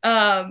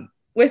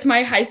with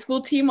my high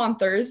school team on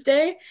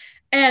Thursday,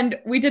 and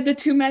we did the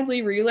 2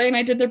 medley relay, and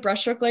I did the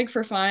breaststroke leg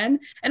for fun,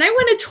 and I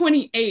went a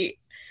 28.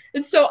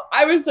 And so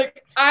I was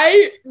like,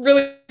 I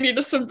really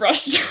need some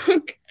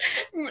breaststroke.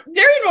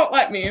 Darian won't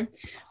let me,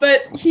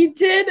 but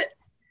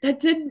that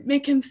did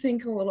make him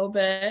think a little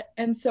bit.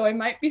 And so I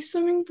might be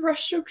swimming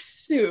breaststroke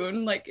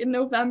soon, like in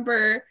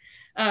November,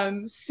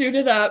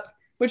 suited up,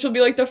 which will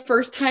be like the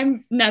first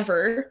time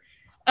never.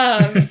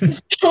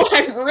 So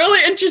I'm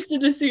really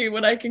interested to see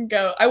what I can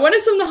go. I want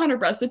to swim the 100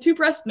 breast, the 2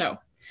 breast, no.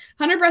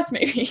 100 breast,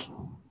 maybe.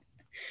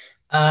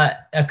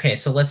 Okay,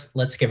 so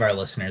let's give our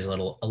listeners a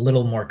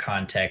little more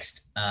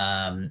context.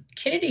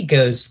 Kennedy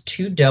goes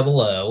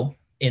 200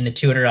 in the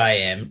 200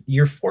 IM.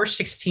 You're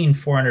 416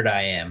 400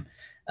 IM.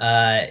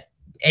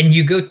 And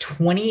you go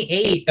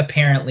 28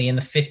 apparently in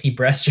the 50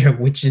 breaststroke,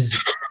 which is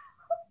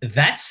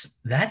that's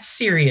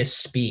serious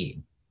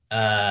speed.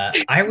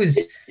 I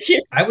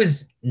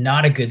was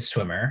not a good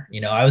swimmer.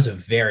 I was a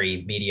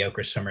very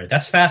mediocre swimmer.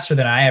 That's faster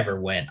than I ever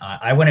went.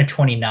 I went a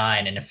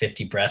 29 in a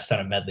 50 breast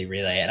on a medley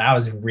relay, and I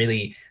was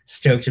really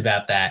stoked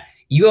about that.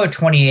 You go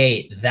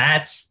 28.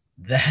 That's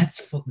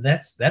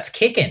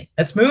kicking.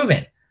 That's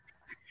moving.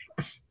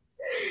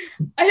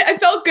 I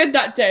felt good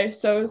that day,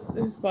 so it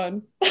was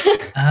fun.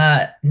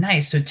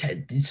 Nice.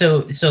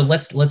 So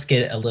let's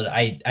get a little.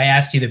 I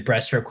asked you the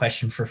breaststroke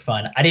question for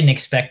fun. I didn't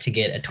expect to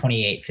get a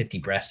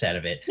 28-50 breast out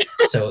of it.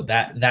 So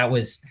that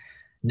was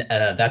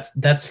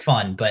that's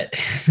fun. But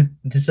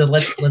so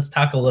let's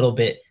talk a little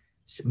bit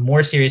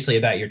more seriously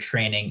about your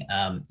training.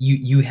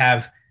 You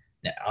have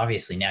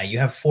obviously now you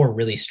have 4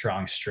 really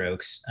strong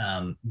strokes.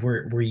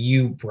 Were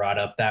you brought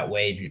up that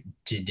way?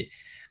 Did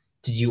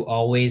you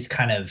always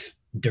kind of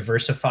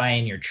diversify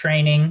in your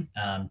training?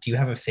 Do you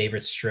have a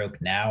favorite stroke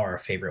now or a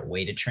favorite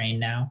way to train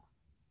now?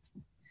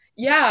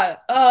 Yeah.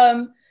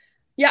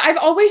 I've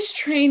always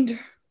trained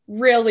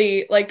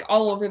really like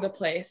all over the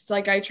place.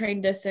 Like I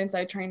trained distance,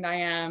 I trained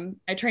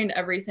IM, I trained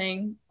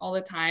everything all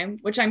the time,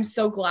 which I'm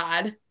so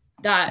glad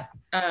that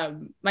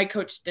my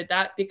coach did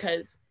that,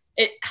 because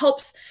it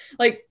helps.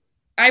 Like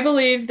I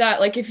believe that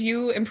like if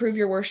you improve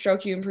your worst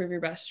stroke, you improve your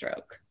best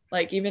stroke.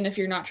 Like even if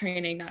you're not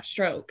training that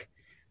stroke.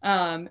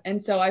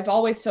 And so I've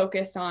always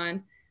focused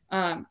on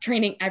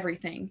training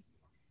everything.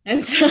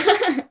 And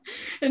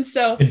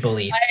so good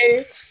belief.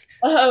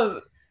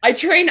 I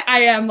train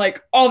IM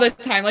like all the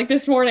time. Like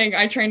this morning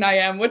I trained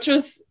IM,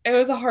 it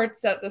was a hard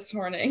set this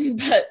morning,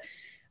 but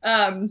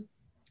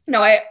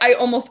no, I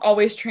almost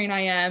always train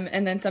IM,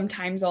 and then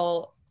sometimes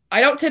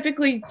I don't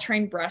typically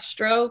train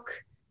breaststroke,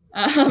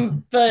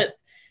 but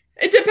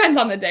it depends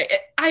on the day.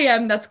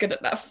 IM, that's good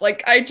enough.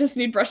 Like I just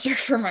need breaststroke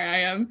for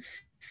my IM.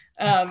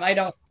 I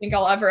don't think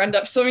I'll ever end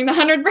up swimming the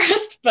 100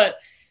 breast, but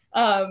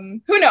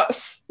who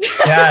knows?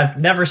 Yeah,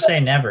 never say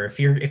never. If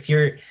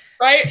you're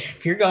right,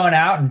 if you're going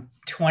out in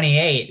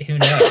 28, who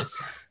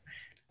knows?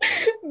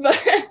 But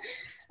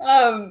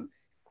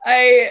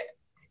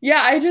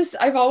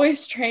I've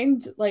always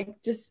trained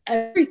like just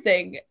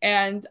everything,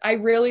 and I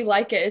really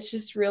like it. It's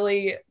just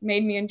really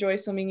made me enjoy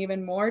swimming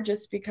even more,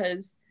 just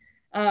because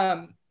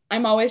I'm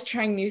always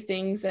trying new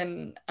things,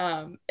 and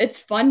it's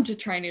fun to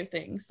try new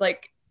things.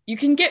 Like you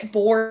can get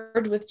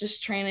bored with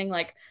just training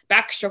like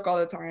backstroke all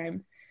the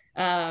time.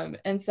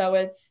 And so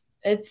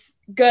it's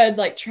good,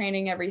 like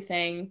training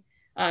everything.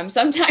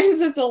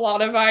 Sometimes it's a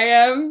lot of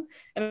IM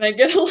and I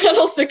get a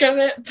little sick of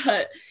it,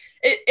 but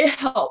it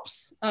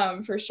helps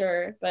for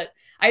sure. But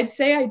I'd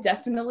say I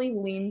definitely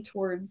lean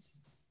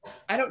towards,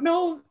 I don't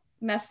know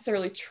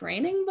necessarily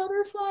training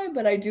butterfly,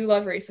 but I do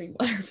love racing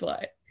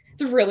butterfly.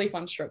 It's a really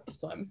fun stroke to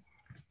swim.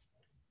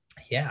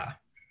 Yeah.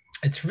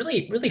 It's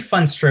really, really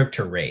fun stroke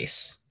to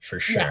race for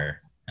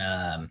sure.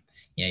 Yeah.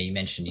 You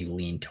mentioned you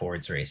lean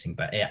towards racing,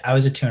 but I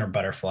was a 200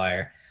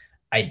 butterflyer.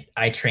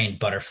 I trained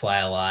butterfly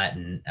a lot,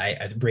 and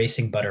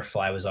racing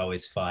butterfly was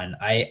always fun.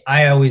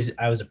 I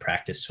was a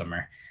practice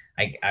swimmer.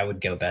 I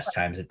would go best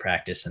times at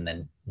practice and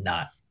then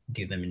not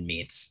do them in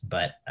meets,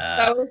 but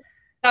that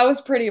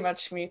was pretty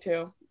much me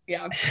too.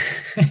 Yeah.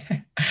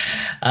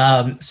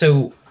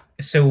 So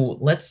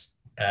let's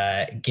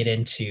get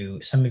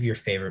into some of your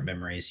favorite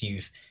memories.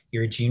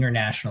 You're a junior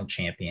national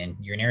champion.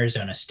 You're an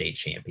Arizona state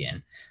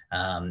champion.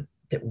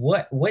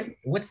 What's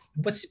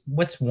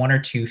 1 or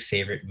 2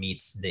 favorite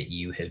meets that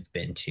you have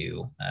been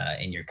to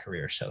in your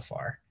career so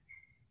far?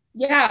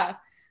 Yeah,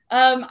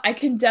 I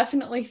can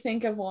definitely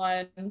think of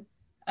one.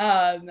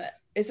 I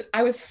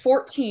was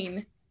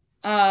 14,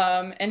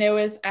 and it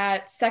was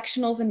at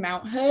sectionals in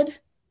Mount Hood,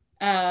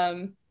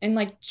 in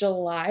like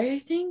July, I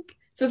think.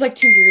 So it was like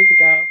 2 years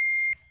ago.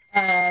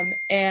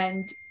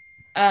 And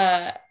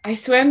I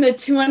swam the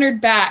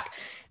 200 back.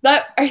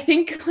 That I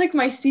think like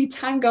my seat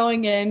time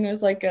going in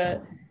was like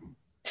a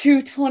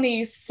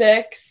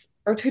 226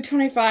 or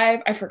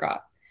 225. I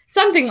forgot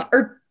something,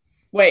 or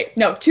wait,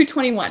 no,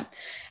 221.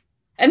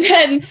 And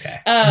then okay.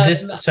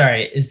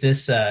 Is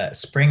this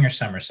spring or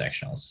summer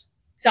sectionals?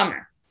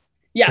 Summer.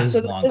 Yeah. So this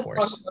is long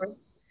course.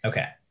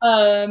 Okay.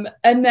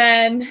 And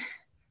then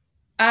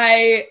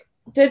I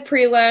did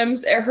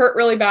prelims. It hurt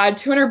really bad.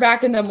 200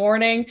 back in the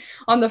morning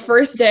on the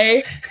first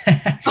day.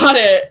 Not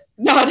it.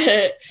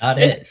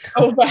 It's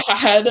so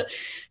bad.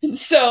 And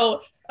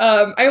so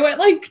I went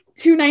like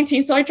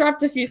 2:19, so I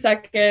dropped a few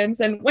seconds.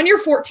 And when you're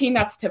 14,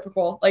 that's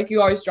typical. Like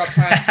you always drop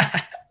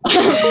time.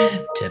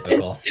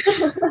 Typical.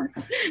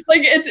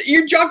 Like it's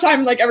you drop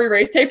time like every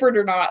race, tapered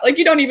or not. Like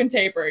you don't even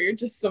taper. You're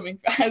just swimming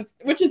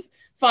fast, which is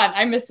fun.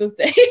 I miss those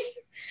days.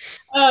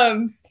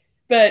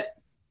 But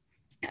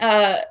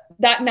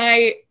that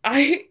night,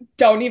 I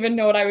don't even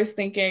know what I was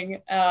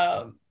thinking.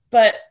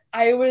 But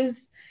I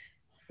was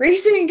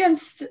racing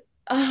against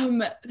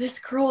this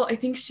girl. I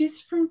think she's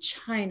from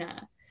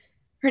China.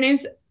 Her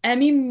name's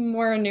Emi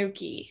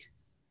Morinuki.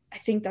 I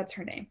think that's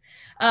her name.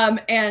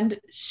 And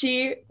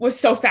she was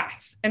so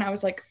fast. And I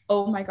was like,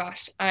 oh my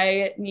gosh,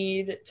 I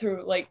need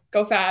to like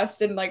go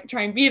fast and like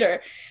try and beat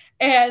her.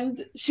 And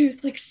she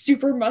was like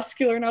super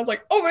muscular. And I was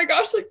like, oh my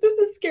gosh, like this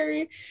is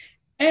scary.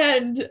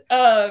 And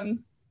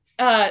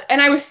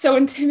I was so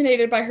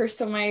intimidated by her.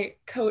 So my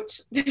coach,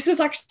 this is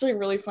actually a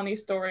really funny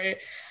story.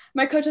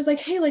 My coach was like,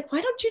 hey, like,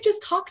 why don't you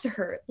just talk to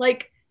her?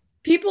 Like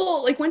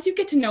people, like once you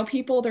get to know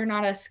people, they're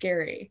not as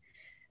scary.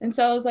 And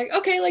so I was like,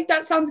 okay, like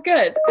that sounds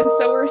good. And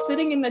so we're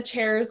sitting in the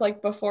chairs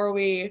like before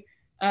we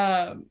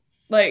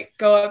like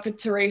go up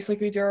to race,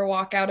 like we do our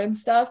walkout and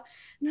stuff.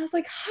 And I was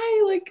like,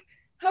 hi, like,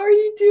 how are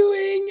you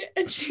doing?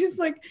 And she's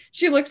like,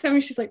 she looks at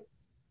me, she's like,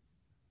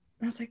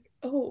 I was like,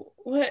 oh,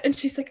 what? And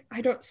she's like,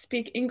 I don't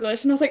speak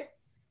English. And I was like,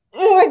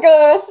 oh my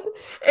gosh,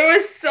 it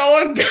was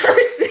so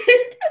embarrassing.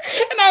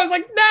 And I was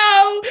like,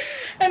 no.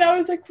 And I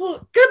was like,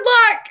 well, good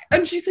luck.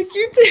 And she's like,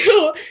 you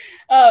too.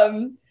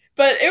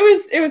 But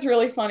it was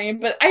really funny.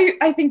 But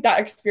I think that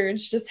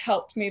experience just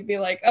helped me be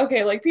like,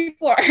 okay, like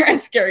people aren't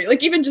as scary.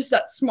 Like even just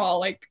that small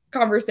like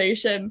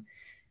conversation.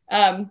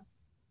 And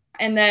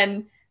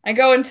then I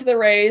go into the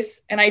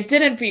race and I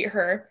didn't beat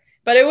her,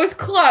 but it was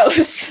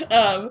close.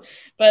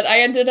 But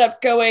I ended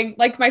up going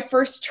like my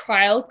first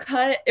trial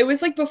cut. It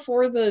was like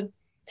before the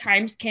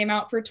times came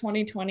out for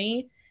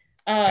 2020.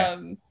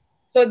 Okay.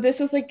 So this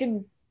was like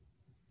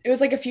it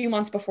was like a few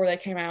months before they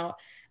came out.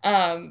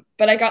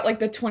 But I got like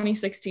the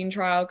 2016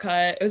 trial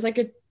cut. It was like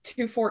a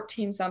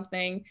 2:14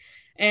 something.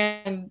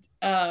 And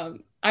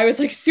I was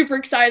like super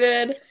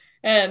excited.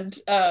 And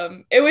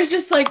it was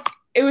just like,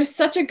 it was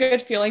such a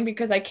good feeling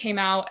because I came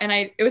out and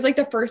it was like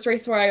the first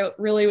race where I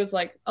really was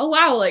like, oh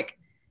wow, like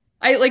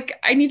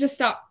I need to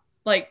stop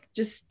like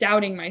just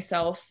doubting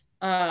myself.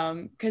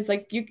 Cause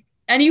like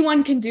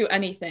anyone can do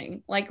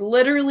anything. Like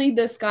literally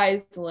the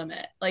sky's the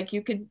limit. Like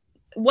you could,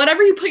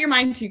 whatever you put your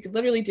mind to, you could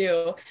literally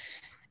do.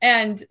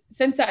 And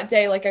since that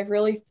day, like I've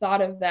really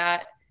thought of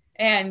that.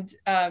 And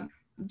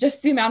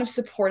just the amount of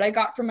support I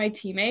got from my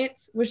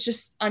teammates was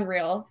just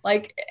unreal.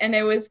 Like, and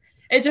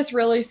it just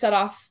really set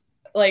off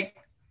like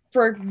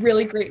for a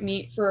really great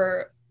meet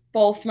for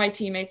both my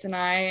teammates and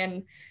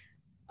I.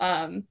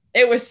 And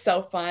it was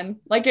so fun.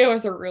 Like it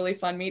was a really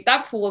fun meet.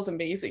 That pool is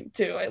amazing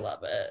too. I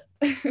love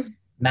it.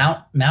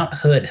 Mount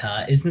Hood,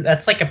 huh?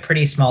 That's like a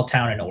pretty small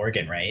town in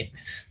Oregon, right?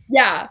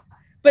 Yeah.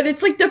 But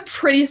it's like the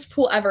prettiest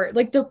pool ever.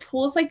 Like the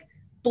pool is like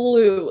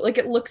blue. Like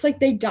it looks like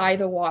they dye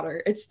the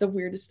water. It's the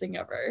weirdest thing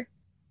ever.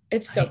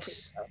 It's so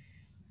nice. Pretty.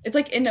 It's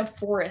like in a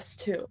forest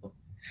too.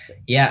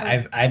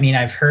 Yeah,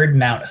 I've heard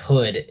Mount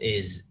Hood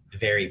is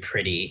very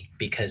pretty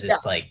because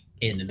it's like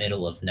in the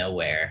middle of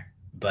nowhere,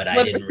 but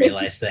I didn't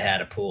realize they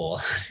had a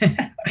pool.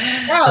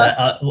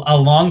 Yeah. a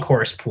long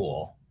course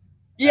pool.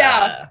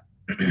 Yeah.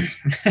 They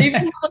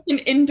even have like an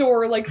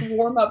indoor like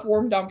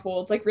warm down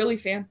pool. It's like really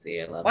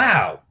fancy. I love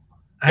it.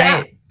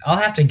 Yeah. I'll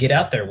have to get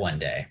out there one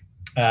day.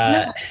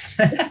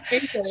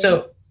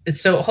 So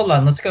hold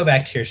on, let's go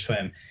back to your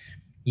swim.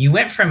 You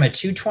went from a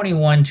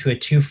 2:21 to a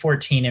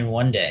 2:14 in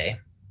one day.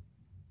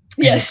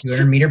 Yeah,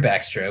 200-meter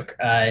backstroke.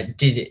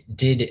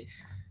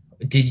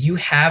 Did you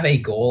have a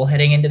goal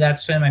heading into that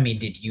swim? I mean,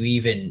 did you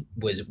even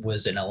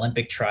was an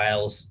Olympic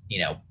trials,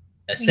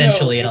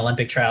 essentially an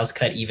Olympic trials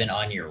cut even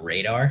on your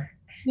radar?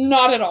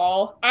 Not at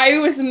all. I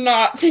was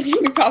not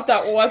thinking about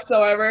that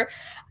whatsoever.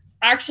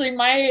 Actually,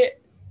 my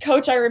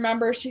coach, I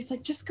remember, she's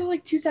like, just go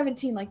like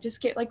 2:17, like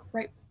just get like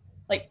right,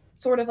 like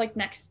sort of like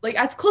next, like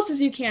as close as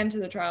you can to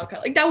the trial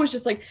cut. Like that was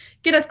just like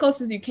get as close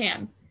as you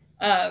can.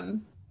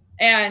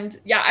 And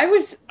yeah, I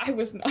was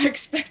not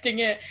expecting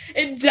it.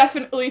 It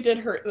definitely did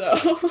hurt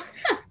though.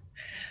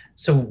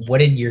 So what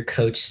did your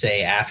coach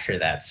say after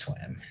that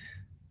swim?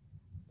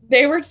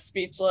 They were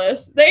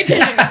speechless. They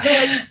didn't.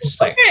 They're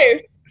like,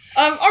 okay,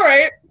 all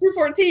right,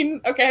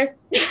 2:14, okay.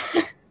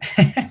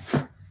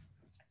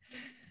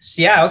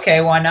 So yeah,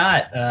 okay, why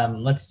not?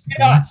 Let's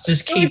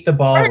just keep the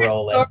ball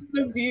rolling. I'm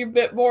going to be a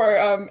bit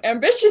more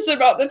ambitious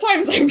about the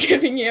times I'm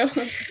giving you.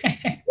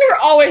 You're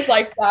always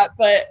like that,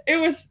 but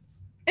it's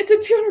a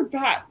 200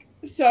 back.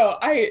 So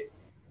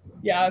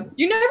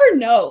you never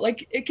know.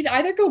 Like it could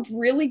either go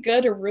really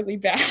good or really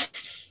bad.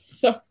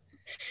 So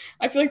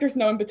I feel like there's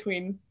no in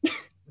between.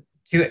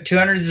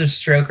 200 is a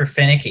stroke or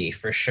finicky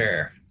for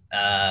sure.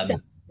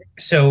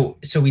 So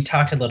we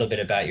talked a little bit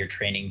about your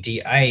training.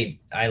 I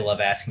love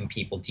asking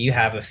people, do you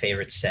have a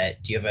favorite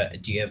set? Do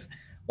you have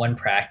one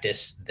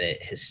practice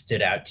that has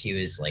stood out to you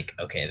as like,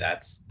 okay,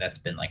 that's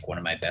been like one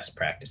of my best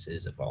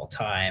practices of all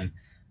time?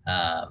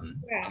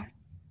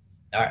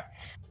 All right.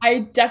 I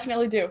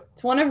definitely do.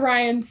 It's one of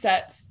Ryan's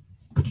sets.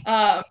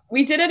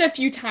 We did it a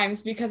few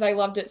times because I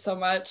loved it so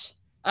much.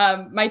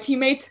 My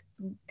teammates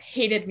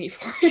hated me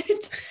for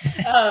it.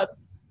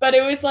 But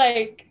it was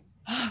like,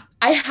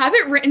 I have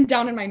it written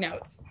down in my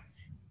notes.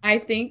 I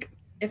think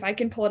if I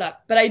can pull it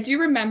up, but I do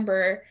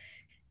remember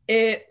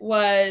it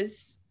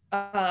was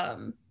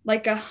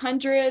like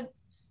 100.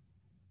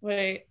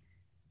 Wait,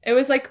 it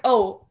was like,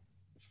 oh,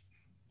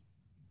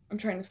 I'm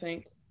trying to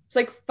think. It's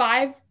like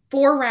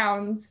 4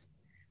 rounds.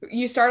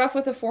 You start off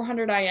with a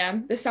 400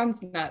 IM. This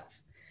sounds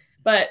nuts,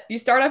 but you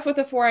start off with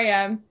a 4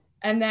 IM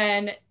and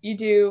then you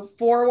do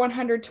 4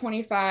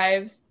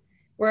 125s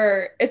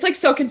where it's like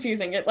so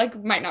confusing. It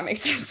like might not make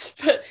sense,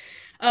 but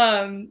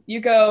you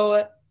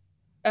go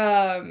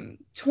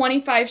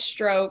 25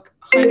 stroke,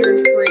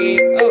 100 free.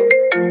 Oh,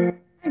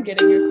 I'm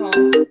getting a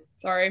call.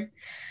 Sorry.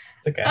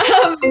 It's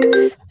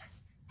okay.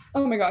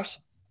 Oh my gosh.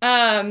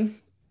 And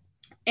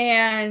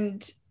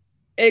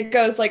it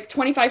goes like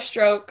 25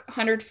 stroke,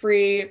 100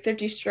 free,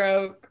 50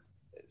 stroke,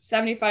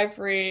 75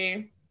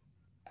 free,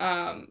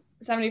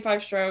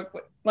 75 stroke,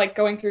 like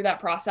going through that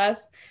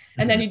process.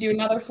 And then you do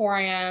another 4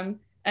 IM,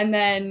 and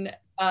then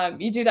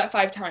you do that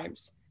 5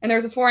 times. And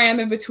there's a 4 IM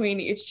in between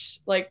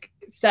each like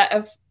set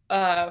of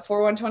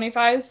 4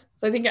 125s.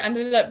 So I think it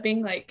ended up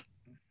being like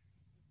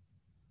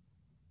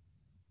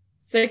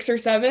 6 or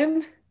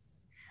 7.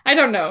 I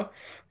don't know,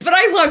 but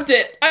I loved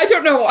it. I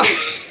don't know why.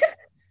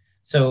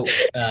 So,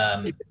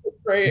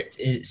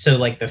 Right. So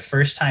like the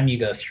first time you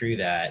go through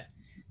that,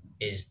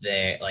 is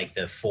there like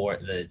the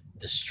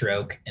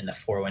stroke in the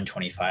 4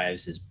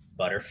 125s is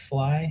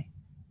butterfly?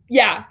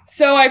 Yeah.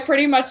 So I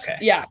pretty much, Okay.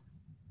 Yeah.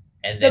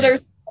 And so then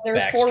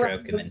there's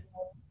backstroke and then.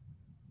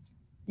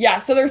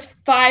 Yeah. So there's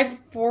 5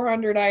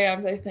 400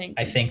 IMs, I think.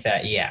 I think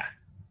that, yeah,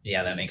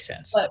 that makes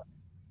sense. But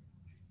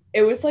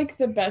it was like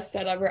the best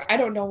set ever. I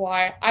don't know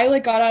why. I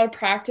like got out of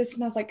practice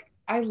and I was like,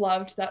 I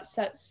loved that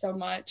set so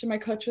much. And my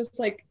coach was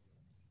like,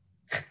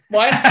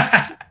 what?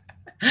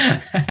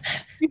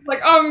 He's like,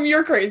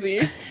 you're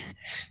crazy.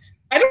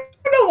 I don't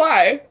know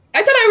why.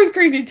 I thought I was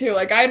crazy too.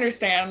 Like, I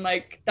understand.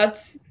 Like,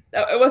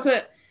 it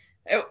wasn't,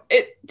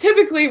 it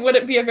typically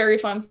wouldn't be a very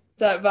fun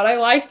set, but I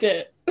liked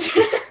it.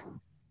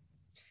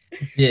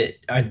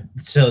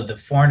 So the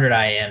 400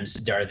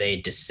 IMs, are they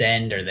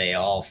descend? Are they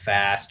all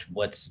fast?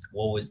 Was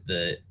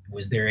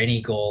there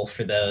any goal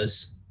for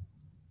those?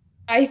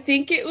 I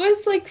think it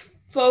was like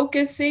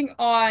focusing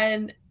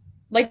on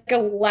like a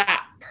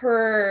lap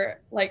per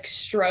like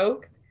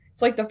stroke.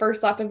 So like the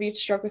first lap of each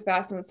stroke was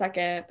fast, and the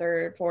second,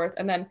 third, fourth,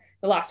 and then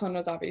the last one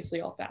was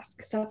obviously all fast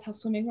because that's how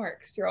swimming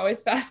works. You're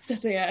always fast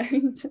at the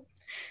end.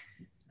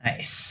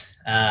 Nice.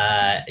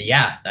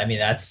 Yeah, I mean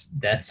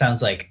that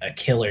sounds like a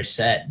killer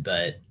set,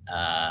 but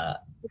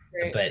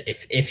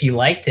if you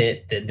liked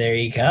it, then there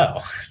you go.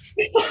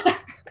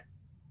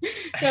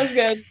 That was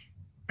good.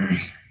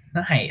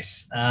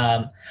 Nice.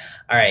 All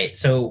right.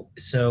 So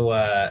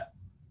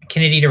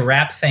Kennedy, to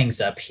wrap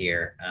things up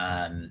here,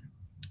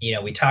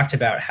 we talked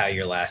about how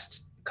your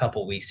last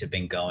couple weeks have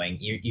been going.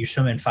 You're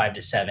swimming 5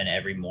 to 7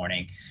 every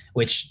morning,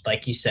 which,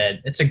 like you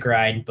said, it's a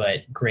grind,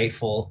 but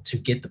grateful to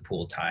get the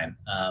pool time.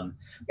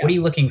 What are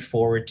you looking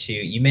forward to?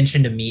 You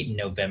mentioned a meet in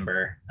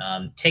November.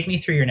 Take me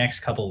through your next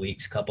couple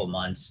weeks, couple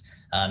months.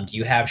 Do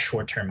you have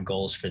short-term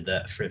goals for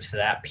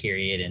that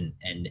period?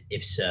 And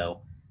if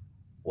so,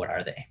 what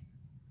are they?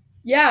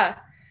 Yeah.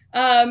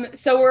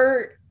 So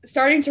we're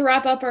starting to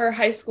wrap up our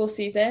high school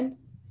season.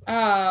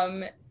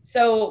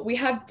 So we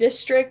have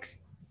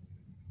districts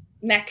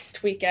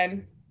next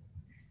weekend.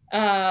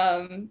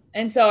 And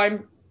so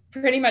I'm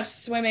pretty much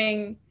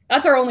swimming.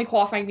 That's our only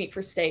qualifying meet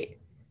for state.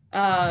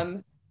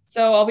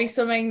 So I'll be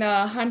swimming the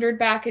 100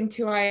 back in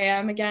 2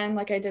 IM again,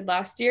 like I did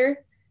last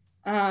year.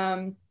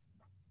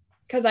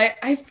 Because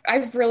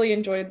I've really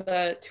enjoyed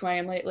the 2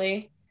 IM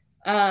lately.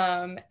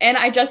 And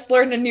I just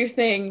learned a new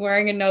thing,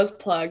 wearing a nose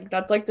plug.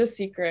 That's like the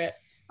secret.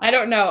 I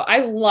don't know. I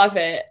love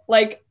it.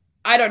 Like,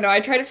 I don't know.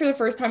 I tried it for the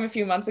first time a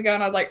few months ago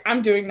and I was like,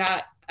 I'm doing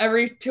that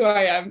every 2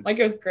 IM. Like,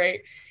 it was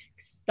great.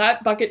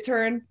 That bucket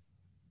turn,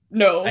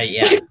 no. I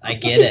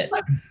get it.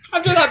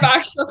 After that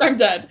backstroke, I'm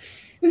dead.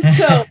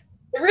 So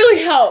it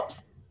really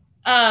helps.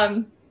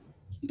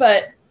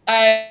 But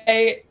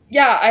I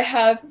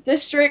have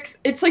districts.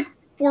 It's like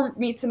 4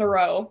 meets in a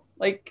row,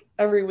 like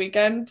every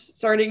weekend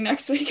starting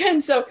next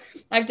weekend. So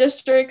I have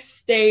districts,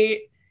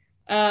 state,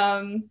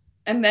 and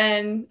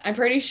then I'm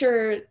pretty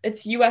sure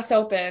it's US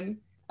Open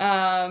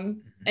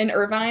in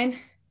Irvine.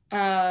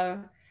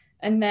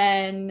 And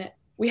then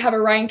we have a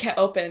Ryan Kett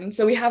Open.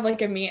 So we have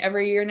like a meet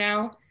every year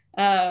now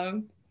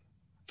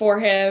for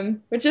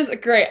him, which is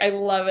great. I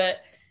love it.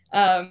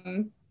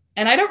 And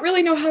I don't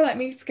really know how that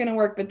meet's going to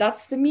work, but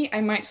that's the meet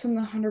I might swim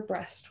the 100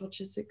 breast,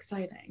 which is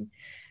exciting.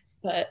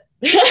 But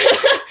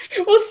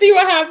we'll see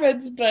what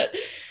happens. But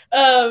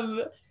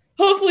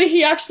hopefully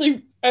he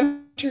actually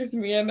enters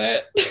me in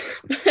it.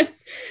 But,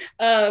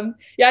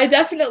 I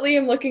definitely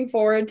am looking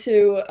forward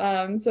to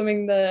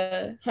swimming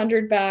the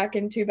 100 back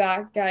and 2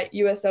 back at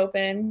US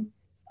Open.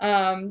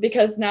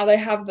 because now they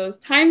have those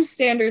time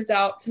standards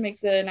out to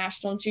make the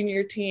national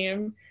junior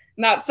team.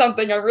 And that's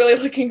something I'm really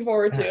looking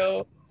forward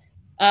to.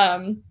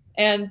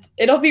 And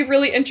it'll be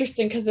really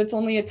interesting because it's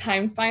only a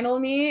time final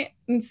meet.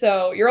 And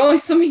so you're only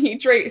swimming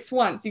each race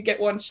once. You get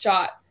one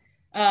shot.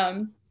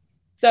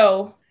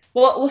 So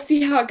we'll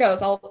see how it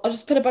goes. I'll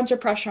just put a bunch of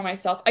pressure on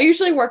myself. I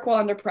usually work well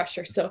under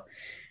pressure. So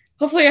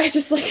hopefully I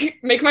just like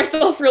make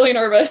myself really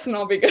nervous and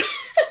I'll be good.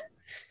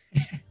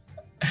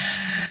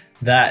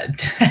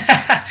 That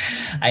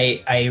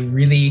I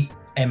really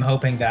am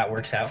hoping that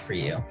works out for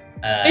you.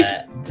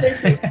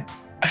 Thank you.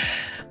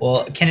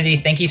 Well, Kennedy,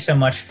 thank you so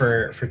much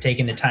for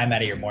taking the time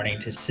out of your morning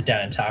to sit down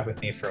and talk with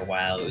me for a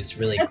while. It was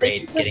really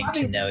great getting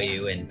to know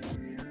you, and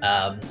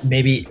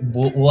maybe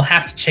we'll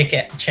have to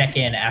check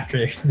in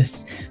after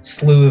this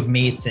slew of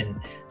meets and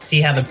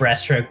see how the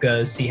breaststroke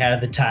goes, see how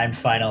the timed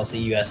finals at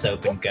US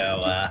Open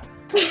go.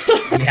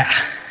 Yeah.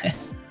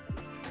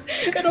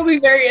 It'll be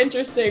very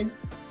interesting.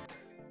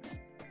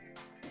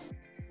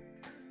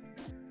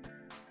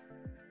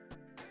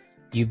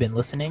 You've been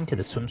listening to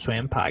the Swim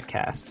Swam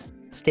podcast.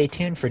 Stay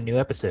tuned for new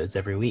episodes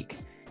every week.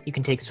 You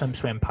can take Swim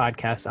Swam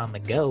podcast on the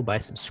go by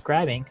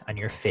subscribing on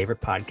your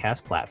favorite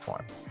podcast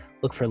platform.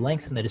 Look for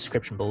links in the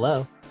description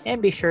below,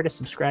 and be sure to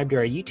subscribe to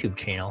our YouTube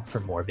channel for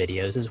more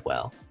videos as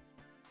well.